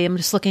me see. I'm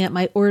just looking at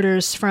my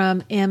orders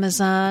from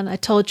Amazon. I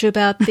told you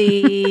about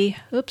the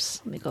oops,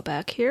 let me go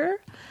back here.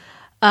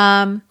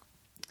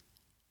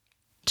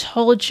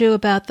 Told you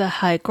about the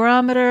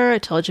hygrometer. I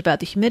told you about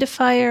the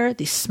humidifier,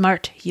 the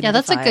smart humidifier. Yeah,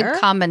 that's a good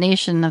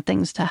combination of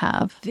things to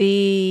have.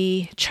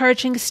 The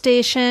charging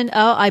station.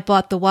 Oh, I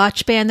bought the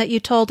watch band that you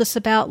told us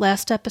about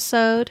last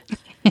episode.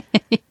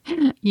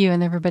 You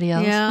and everybody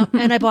else. Yeah,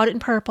 and I bought it in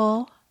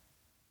purple.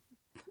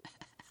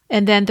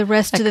 And then the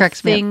rest of the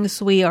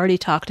things we already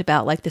talked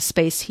about, like the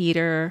space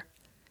heater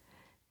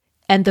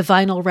and the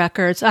vinyl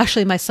records.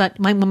 Actually,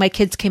 when my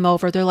kids came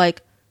over, they're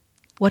like,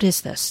 "What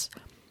is this?"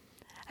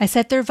 I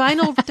said, "They're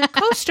vinyl, they're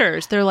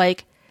coasters." They're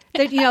like,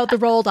 the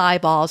rolled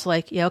eyeballs,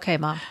 like, "Yeah, okay,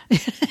 Mom."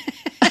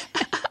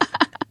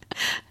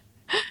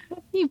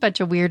 You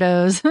bunch of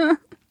weirdos.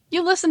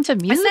 You listen to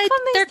music on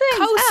these they're things?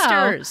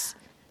 coasters.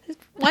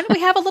 Why don't we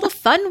have a little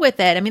fun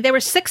with it? I mean, they were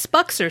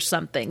 $6 or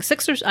something. I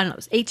don't know, it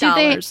was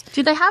 $8.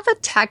 Do they have a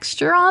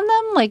texture on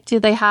them? Like, do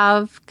they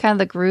have kind of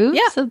the grooves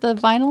of the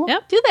vinyl?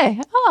 Yep. Do they?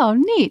 Oh,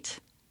 neat.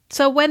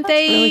 So when That's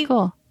really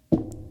cool.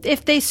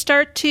 If they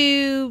start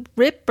to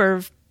rip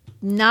or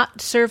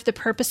not serve the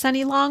purpose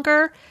any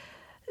longer,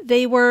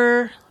 they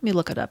were, let me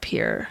look it up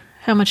here.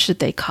 How much did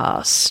they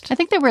cost? I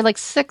think they were like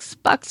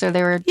 $6 or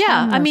they were 10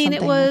 I mean,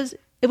 something.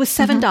 it was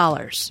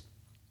 $7.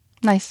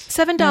 Nice.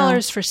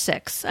 $7 for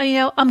 6.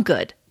 I'm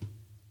good.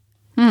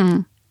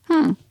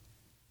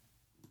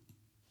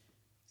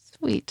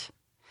 Sweet.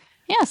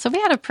 Yeah, so we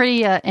had a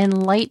pretty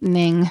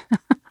enlightening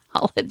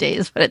holiday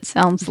is what it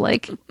sounds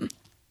like.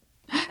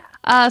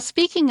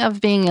 Speaking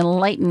of being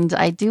enlightened,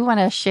 I do want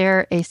to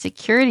share a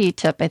security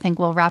tip. I think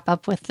we'll wrap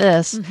up with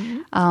this.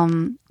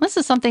 This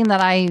is something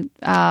that I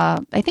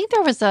think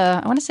there was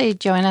I want to say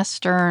Joanna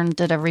Stern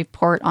did a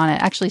report on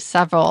it, actually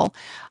several,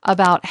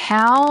 about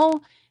how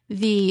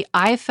the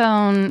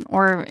iPhone,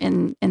 or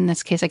in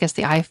this case, I guess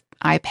the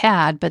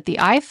iPad, but the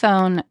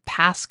iPhone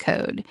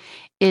passcode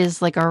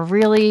is like a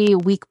really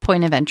weak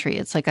point of entry.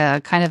 It's like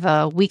a kind of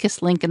a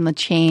weakest link in the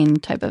chain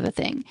type of a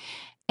thing.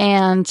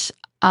 And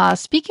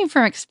speaking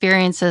from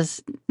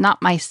experiences,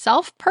 not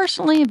myself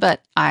personally,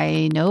 but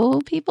I know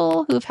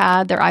people who've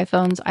had their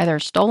iPhones either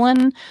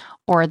stolen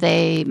or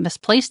they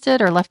misplaced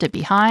it or left it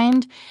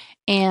behind.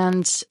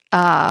 And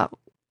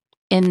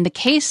in the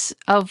case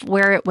of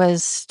where it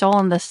was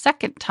stolen the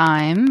second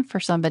time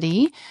for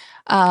somebody,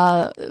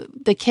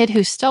 the kid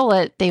who stole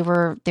it, they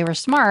were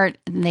smart,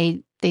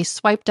 and they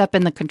swiped up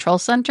in the control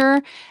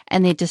center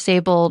and they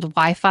disabled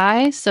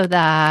Wi-Fi so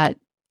that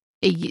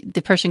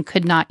the person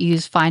could not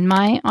use Find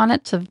My on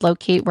it to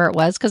locate where it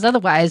was, because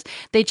otherwise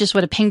they just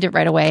would have pinged it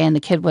right away and the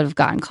kid would have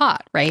gotten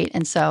caught, right?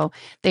 And so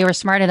they were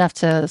smart enough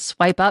to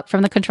swipe up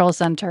from the control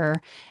center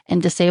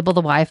and disable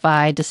the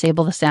Wi-Fi,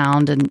 disable the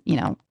sound, and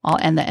all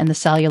and the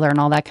cellular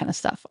and all that kind of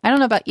stuff. I don't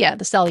know about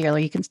the cellular.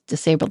 You can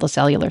disable the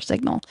cellular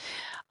signal.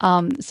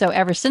 So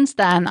ever since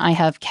then, I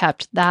have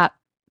kept that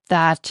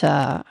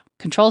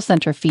control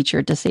center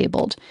feature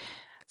disabled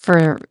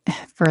for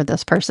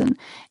this person.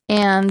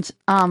 And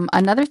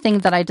another thing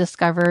that I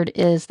discovered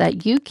is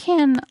that you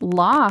can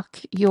lock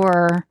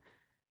your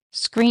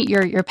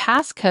your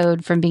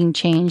passcode from being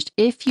changed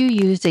if you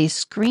use a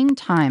screen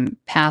time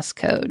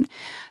passcode.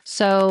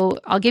 So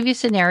I'll give you a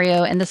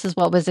scenario, and this is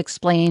what was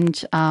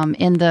explained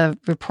in the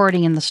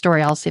reporting in the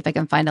story. I'll see if I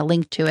can find a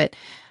link to it.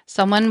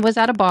 Someone was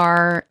at a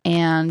bar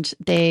and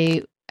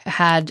they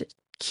had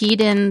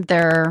keyed in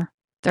their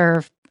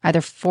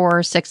either 4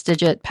 or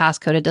 6-digit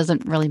passcode. It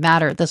doesn't really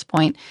matter at this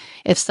point.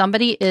 If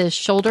somebody is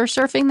shoulder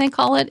surfing, they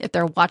call it, if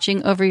they're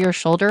watching over your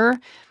shoulder,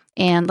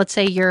 and let's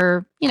say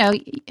you're,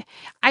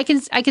 I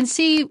can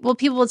see, well,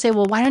 people would say,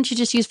 well, why don't you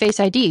just use Face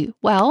ID?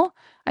 Well,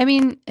 I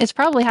mean, it's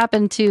probably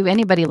happened to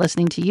anybody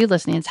listening, to you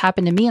listening. It's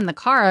happened to me in the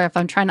car if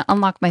I'm trying to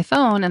unlock my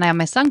phone and I have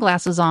my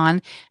sunglasses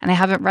on and I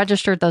haven't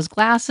registered those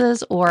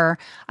glasses. Or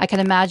I can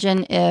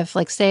imagine if,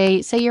 like,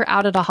 say you're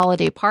out at a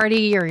holiday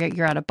party or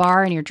you're at a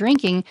bar and you're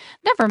drinking,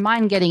 never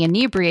mind getting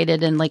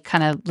inebriated and like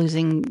kind of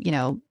losing,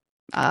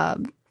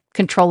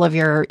 control of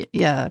your,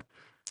 I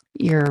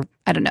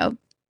don't know,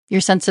 your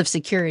sense of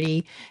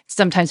security.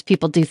 Sometimes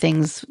people do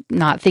things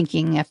not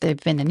thinking if they've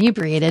been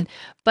inebriated.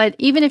 But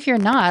even if you're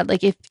not,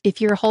 like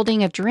if you're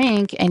holding a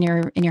drink and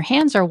your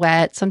hands are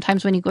wet,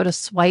 sometimes when you go to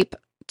swipe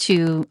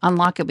to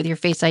unlock it with your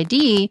Face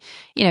ID,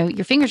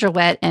 your fingers are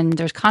wet and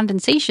there's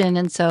condensation,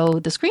 and so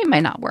the screen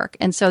might not work.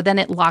 And so then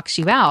it locks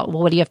you out.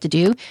 Well, what do you have to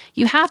do?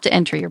 You have to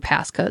enter your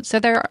passcode. So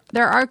there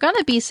are going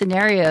to be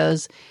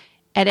scenarios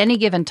at any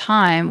given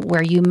time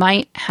where you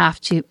might have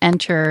to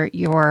enter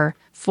your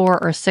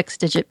 4 or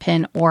 6-digit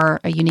PIN or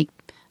a unique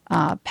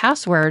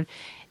password.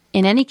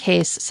 In any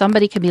case,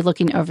 somebody could be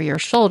looking over your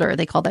shoulder.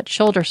 They call that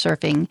shoulder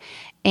surfing.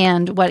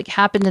 And what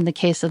happened in the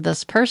case of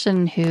this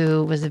person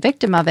who was a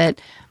victim of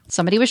it,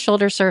 somebody was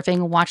shoulder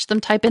surfing, watched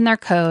them type in their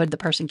code. The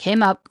person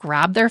came up,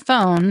 grabbed their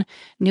phone,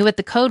 knew what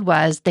the code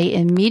was. They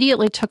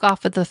immediately took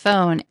off with the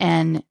phone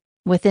and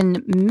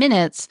within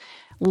minutes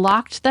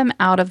locked them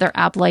out of their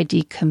Apple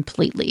ID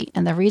completely.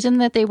 And the reason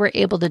that they were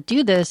able to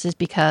do this is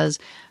because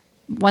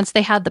once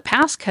they had the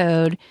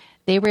passcode,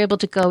 they were able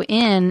to go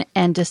in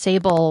and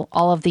disable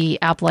all of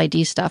the Apple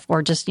ID stuff,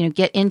 or just,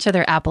 get into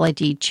their Apple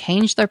ID,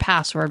 change their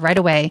password right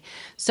away.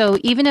 So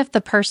even if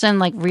the person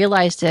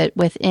realized it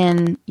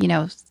within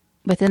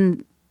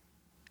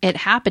it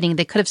happening,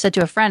 they could have said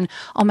to a friend,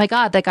 oh my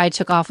God, that guy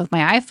took off with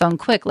my iPhone.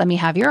 Quick, let me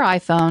have your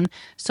iPhone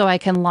so I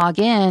can log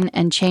in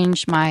and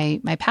change my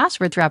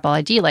password through Apple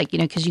ID.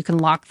 Because you can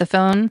lock the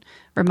phone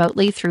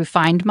remotely through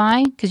Find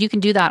My, because you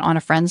can do that on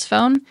a friend's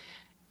phone.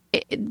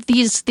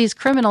 These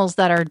criminals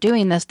that are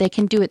doing this, they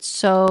can do it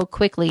so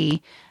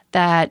quickly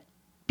that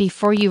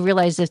before you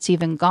realize it's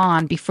even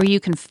gone, before you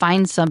can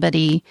find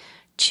somebody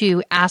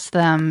to ask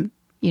them,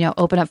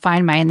 open up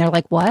Find My, and they're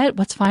like,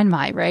 what's Find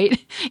My,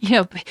 right?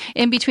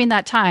 In between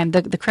that time,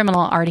 the criminal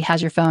already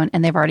has your phone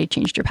and they've already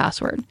changed your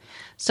password.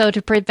 So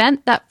to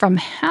prevent that from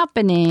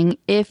happening,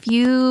 if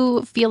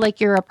you feel like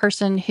you're a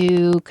person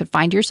who could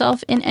find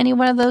yourself in any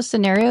one of those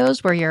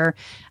scenarios where you're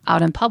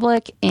out in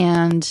public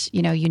and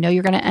you're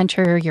going to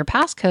enter your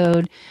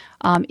passcode,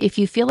 if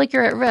you feel like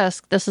you're at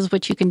risk, this is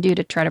what you can do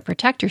to try to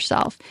protect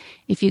yourself.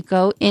 If you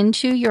go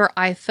into your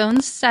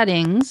iPhone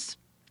settings,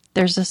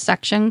 there's a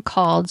section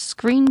called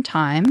Screen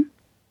Time.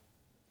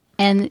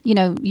 And,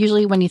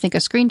 usually when you think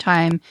of screen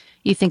time,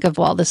 you think of,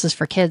 well, this is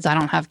for kids. I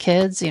don't have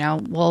kids.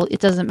 Well,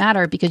 it doesn't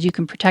matter because you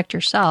can protect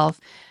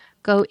yourself.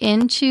 Go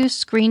into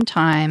Screen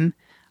Time,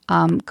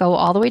 go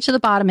all the way to the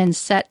bottom and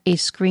set a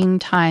Screen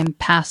Time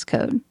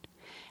passcode.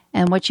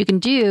 And what you can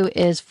do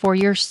is for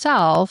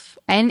yourself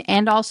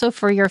and also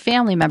for your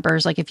family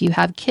members, like if you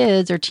have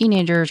kids or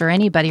teenagers or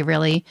anybody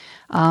really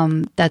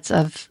that's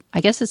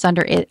I guess it's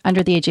under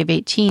the age of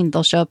 18,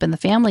 they'll show up in the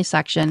family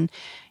section.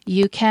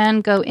 You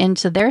can go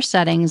into their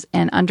settings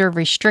and under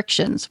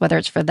restrictions, whether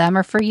it's for them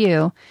or for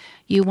you,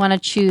 you want to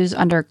choose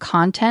under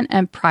content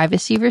and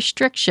privacy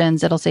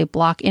restrictions. It'll say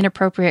block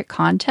inappropriate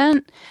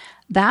content.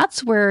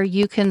 That's where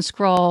you can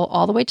scroll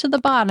all the way to the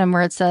bottom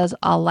where it says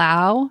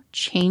allow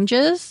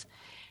changes.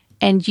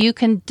 And you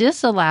can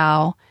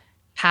disallow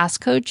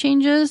passcode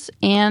changes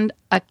and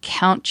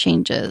account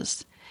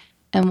changes.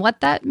 And what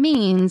that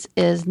means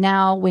is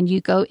now when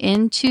you go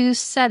into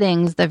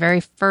settings, the very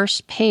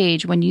first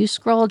page, when you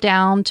scroll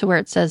down to where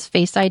it says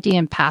Face ID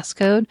and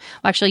passcode,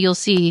 actually you'll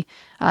see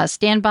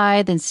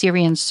standby, then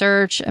Syrian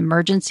search,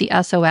 emergency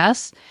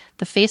SOS.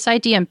 The Face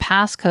ID and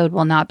passcode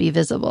will not be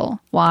visible.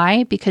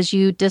 Why? Because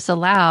you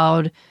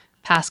disallowed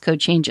passcode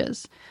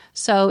changes.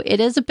 So it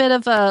is a bit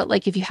of a,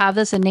 if you have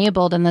this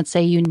enabled and let's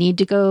say you need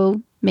to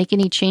go make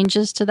any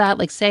changes to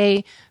that,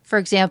 say, for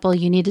example,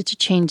 you needed to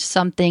change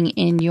something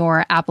in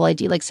your Apple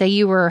ID. Say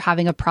you were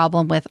having a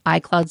problem with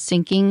iCloud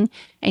syncing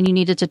and you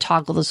needed to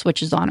toggle the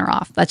switches on or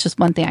off. That's just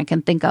one thing I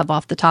can think of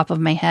off the top of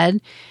my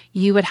head.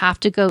 You would have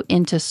to go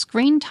into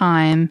Screen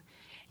Time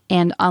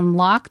and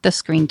unlock the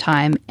Screen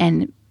Time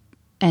and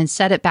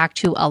set it back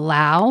to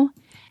allow,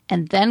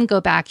 and then go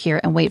back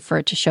here and wait for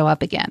it to show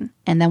up again.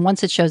 And then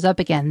once it shows up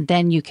again,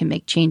 then you can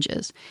make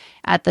changes.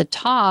 At the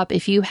top,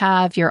 if you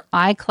have your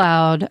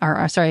iCloud,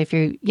 if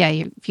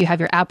you have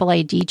your Apple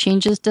ID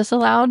changes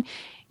disallowed,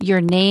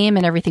 your name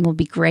and everything will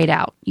be grayed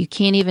out. You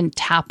can't even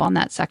tap on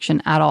that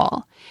section at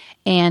all.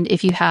 And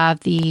if you have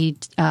the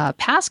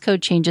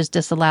passcode changes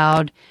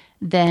disallowed,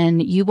 then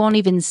you won't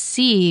even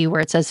see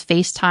where it says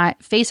Face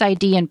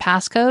ID and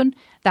passcode.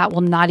 That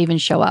will not even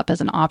show up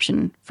as an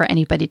option for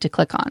anybody to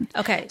click on.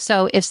 Okay.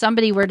 So if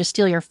somebody were to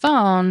steal your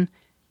phone,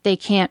 they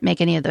can't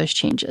make any of those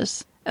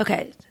changes.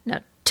 Okay.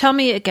 Now, tell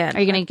me again. Are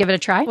you going to give it a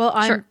try? Well,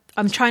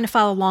 I'm trying to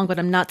follow along, but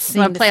I'm not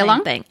seeing the play same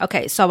along? thing.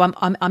 Okay, so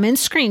I'm in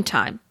screen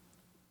time.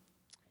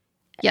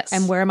 Yes.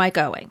 And where am I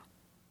going?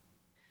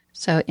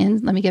 So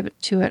let me give it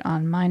to it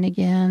on mine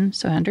again.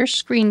 So under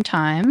screen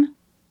time,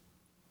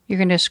 you're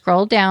going to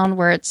scroll down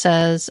where it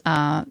says,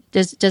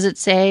 does it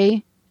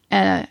say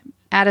add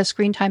a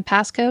screen time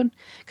passcode?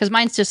 Because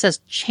mine just says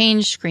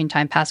change screen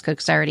time passcode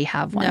because I already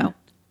have one. No.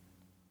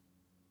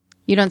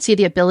 You don't see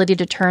the ability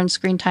to turn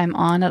screen time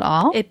on at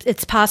all?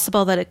 It's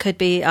possible that it could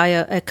be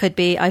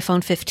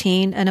iPhone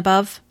 15 and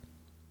above.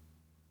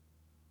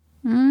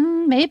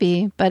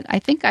 Maybe, but I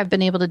think I've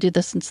been able to do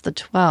this since the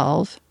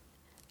 12.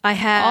 I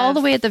have all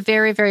the way at the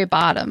very, very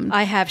bottom.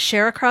 I have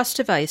share across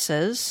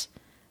devices.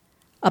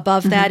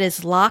 Above that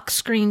is lock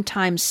screen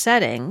time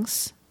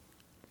settings.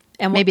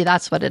 And maybe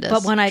that's what it is.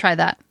 But when I try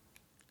that,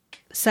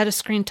 set a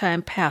screen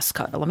time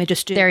passcode. Let me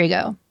just do. There you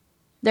go.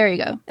 There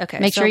you go. Okay.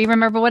 Make sure you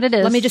remember what it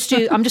is. Let me just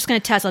do. I'm just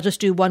going to test. I'll just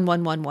do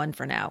 1111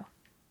 for now.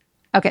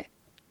 Okay.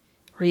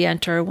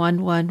 Re-enter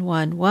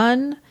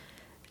 1111.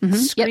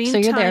 Screen so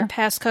you're time there.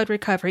 passcode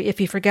recovery. If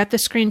you forget the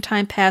screen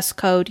time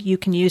passcode, you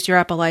can use your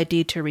Apple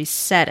ID to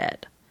reset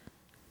it.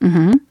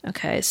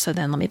 Okay, so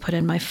then let me put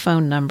in my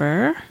phone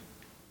number.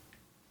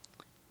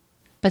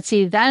 But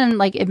see, then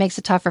it makes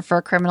it tougher for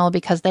a criminal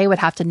because they would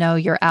have to know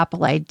your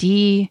Apple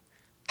ID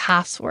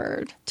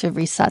password to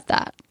reset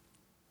that.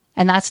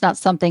 And that's not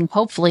something,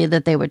 hopefully,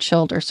 that they would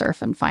shoulder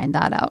surf and find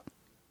that out.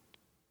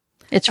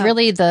 It's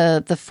really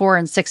the 4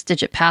 and 6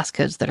 digit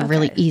passcodes that are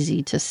really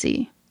easy to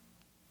see.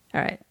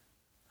 All right.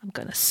 I'm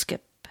going to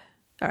skip.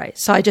 All right.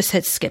 So I just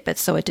hit skip it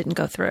so it didn't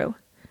go through.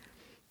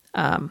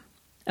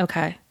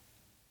 Okay.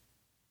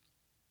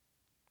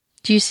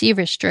 Do you see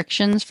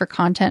restrictions for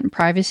content and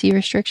privacy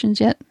restrictions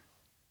yet?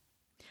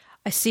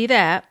 I see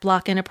that.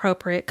 Block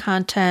inappropriate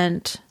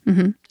content.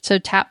 So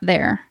tap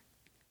there.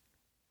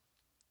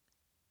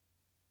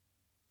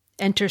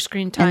 Enter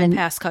screen time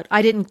passcode.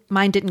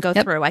 Mine didn't go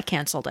through. I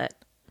canceled it.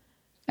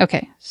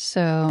 Okay,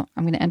 so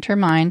I'm going to enter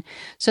mine.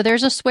 So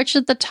there's a switch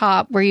at the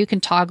top where you can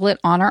toggle it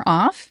on or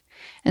off.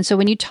 And so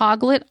when you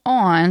toggle it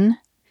on,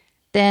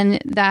 then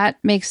that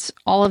makes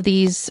all of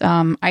these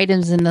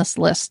items in this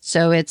list.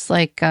 So it's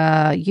like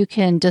you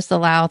can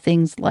disallow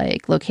things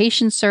like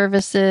location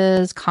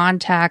services,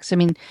 contacts. I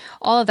mean,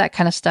 all of that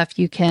kind of stuff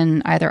you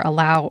can either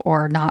allow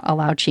or not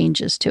allow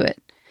changes to it.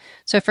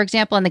 So for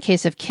example, in the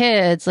case of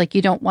kids,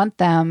 you don't want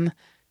them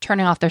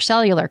turning off their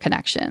cellular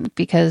connection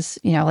because,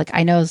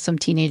 I know some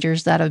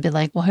teenagers that have been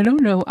like, well, I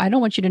don't know. I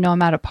don't want you to know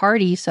I'm at a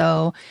party.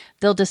 So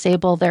they'll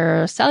disable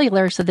their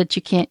cellular so that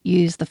you can't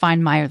use the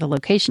Find My or the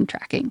location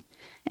tracking.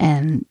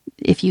 And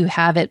if you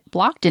have it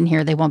blocked in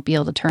here, they won't be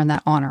able to turn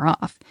that on or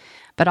off.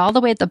 But all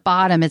the way at the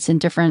bottom, it's in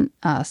different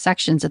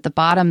sections. At the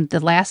bottom, the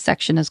last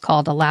section is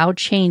called Allow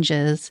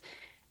Changes.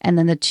 And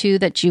then the two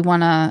that you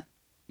want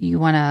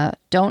to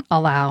don't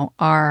allow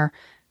are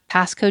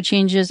passcode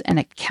changes and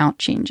account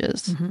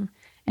changes.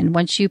 And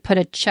once you put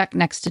a check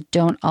next to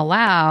don't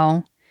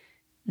allow,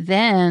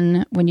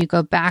 then when you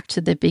go back to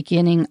the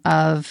beginning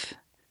of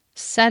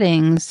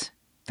settings,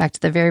 back to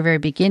the very, very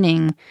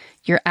beginning,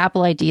 your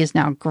Apple ID is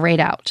now grayed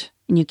out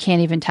and you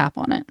can't even tap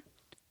on it.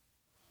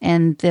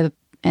 And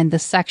the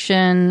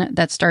section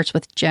that starts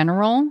with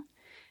general,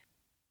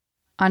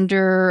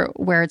 under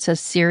where it says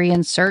Siri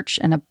and search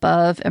and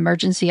above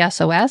emergency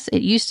SOS,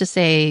 it used to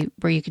say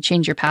where you could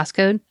change your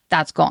passcode.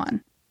 That's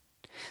gone.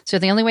 So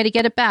the only way to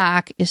get it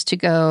back is to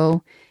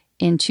go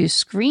into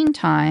screen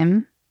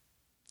time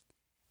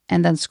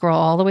and then scroll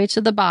all the way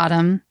to the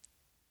bottom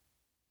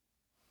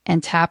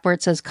and tap where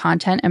it says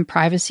content and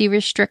privacy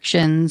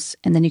restrictions.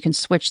 And then you can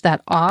switch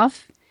that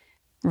off,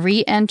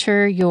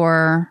 re-enter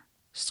your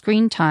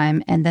screen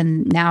time, and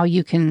then now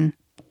you can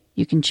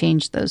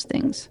change those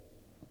things.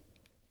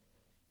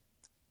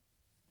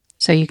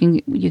 So you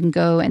can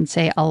go and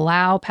say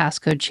allow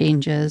passcode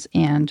changes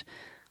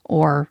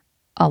or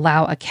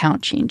allow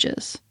account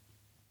changes.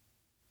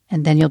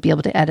 And then you'll be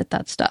able to edit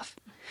that stuff.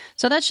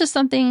 So that's just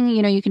something,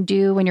 you can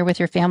do when you're with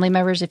your family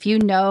members. If you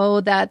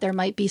know that there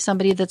might be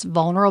somebody that's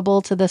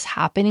vulnerable to this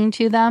happening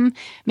to them,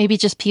 maybe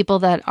just people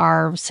that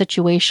are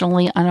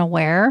situationally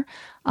unaware.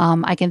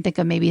 I can think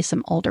of maybe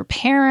some older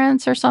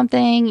parents or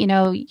something,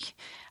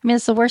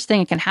 it's the worst thing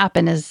that can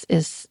happen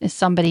is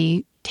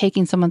somebody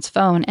taking someone's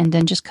phone and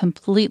then just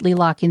completely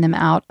locking them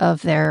out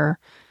of their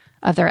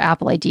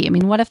Apple ID.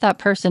 What if that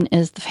person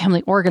is the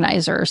family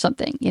organizer or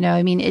something?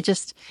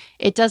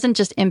 It doesn't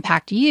just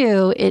impact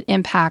you, it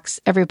impacts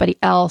everybody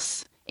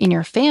else in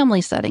your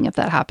family setting if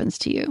that happens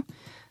to you.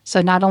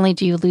 So not only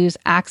do you lose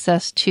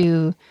access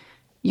to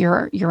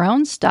your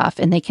own stuff,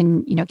 and they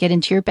can, get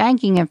into your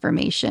banking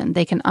information.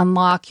 They can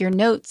unlock your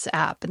notes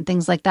app and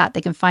things like that.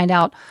 They can find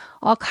out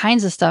all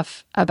kinds of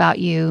stuff about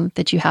you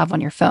that you have on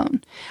your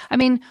phone. I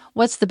mean,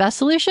 what's the best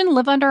solution?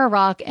 Live under a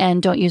rock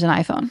and don't use an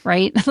iPhone,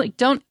 right? Like,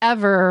 don't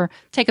ever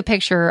take a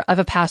picture of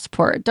a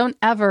passport. Don't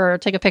ever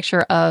take a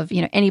picture of,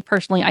 any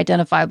personally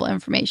identifiable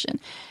information.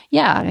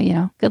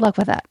 Yeah, good luck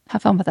with that.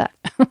 Have fun with that.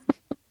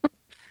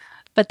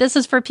 But this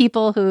is for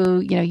people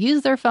who,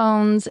 use their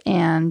phones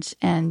and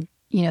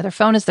their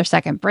phone is their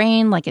second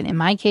brain, like in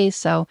my case.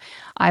 So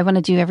I want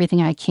to do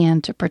everything I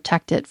can to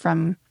protect it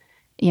from,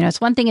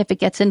 it's one thing if it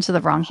gets into the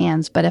wrong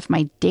hands, but if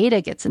my data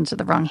gets into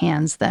the wrong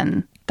hands,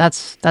 then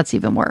that's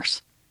even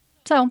worse.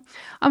 So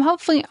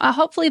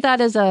hopefully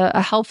that is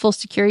a helpful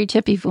security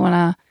tip if you want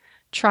to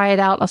try it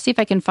out. I'll see if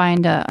I can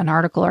find an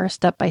article or a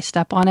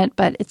step-by-step on it,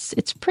 but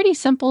it's pretty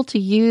simple to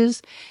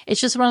use.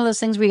 It's just one of those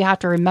things where you have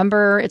to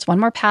remember it's one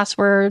more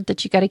password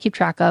that you got to keep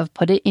track of.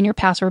 Put it in your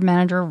password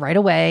manager right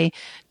away.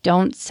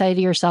 Don't say to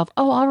yourself,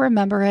 oh, I'll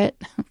remember it,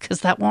 because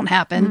that won't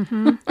happen.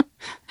 Mm-hmm.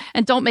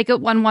 And don't make it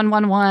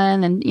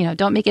 1111, and,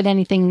 don't make it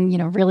anything,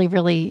 really,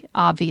 really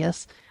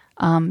obvious.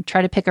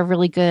 Try to pick a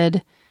really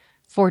good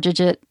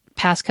 4-digit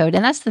passcode.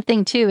 And that's the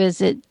thing too,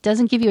 is it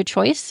doesn't give you a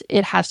choice.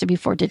 It has to be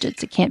 4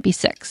 digits. It can't be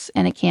 6,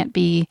 and it can't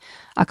be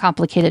a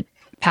complicated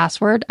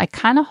password. I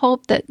kind of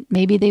hope that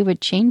maybe they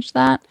would change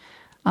that,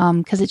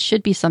 because it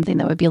should be something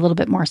that would be a little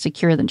bit more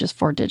secure than just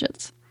 4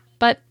 digits.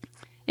 But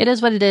it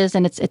is what it is,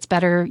 and it's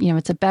better.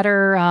 It's a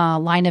better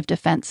line of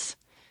defense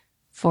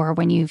for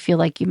when you feel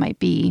like you might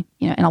be,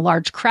 in a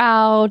large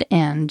crowd,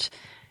 and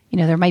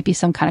there might be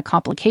some kind of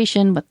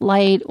complication with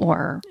light,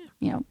 or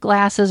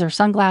glasses or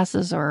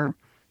sunglasses or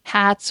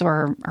hats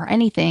or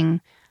anything,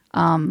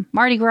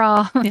 Mardi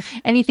Gras,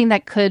 anything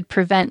that could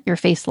prevent your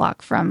face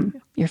lock from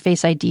your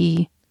Face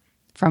ID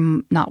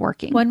from not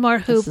working. One more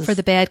hoop for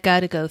the bad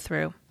guy to go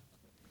through.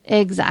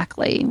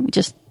 Exactly.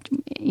 Just,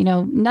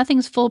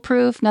 nothing's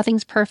foolproof.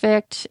 Nothing's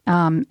perfect.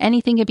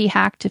 Anything could be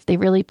hacked if they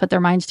really put their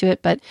minds to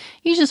it, but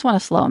you just want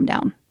to slow them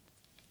down.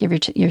 Give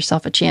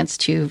yourself a chance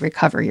to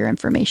recover your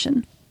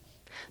information.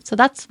 So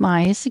that's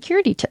my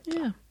security tip.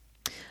 Yeah.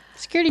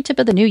 Security tip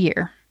of the new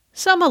year.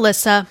 So,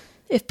 Melissa,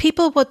 if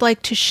people would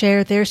like to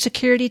share their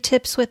security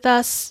tips with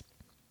us,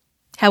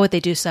 how would they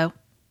do so?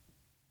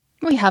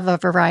 We have a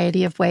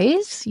variety of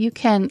ways. You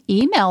can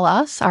email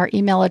us. Our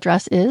email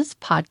address is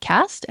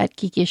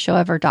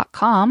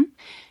podcast@geekiestshowever.com.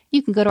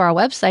 You can go to our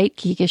website,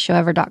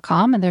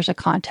 geekiestshowever.com, and there's a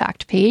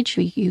contact page.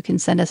 You can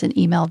send us an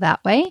email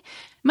that way. It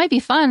might be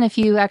fun if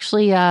you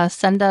actually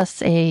send us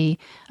an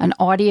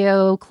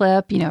audio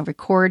clip,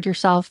 record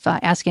yourself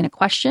asking a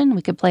question.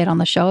 We could play it on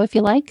the show if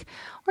you like,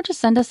 or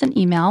just send us an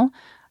email.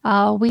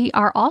 We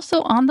are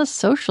also on the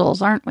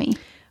socials, aren't we?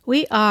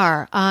 We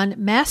are on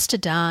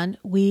Mastodon.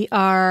 We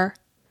are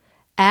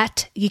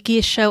at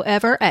Geekiest Show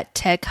Ever at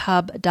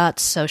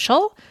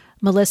teghub.social.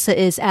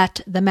 Melissa is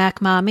at the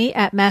Mac Mommy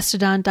at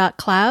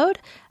mastodon.cloud.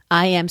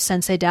 I am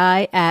Sensei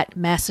Dai at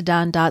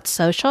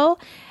mastodon.social.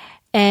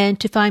 And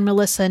to find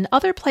Melissa in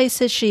other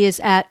places, she is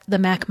at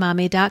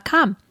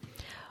themacmommy.com.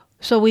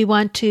 So we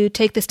want to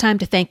take this time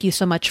to thank you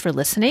so much for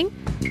listening.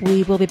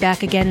 We will be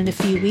back again in a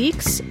few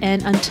weeks.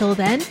 And until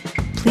then,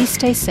 please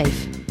stay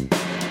safe.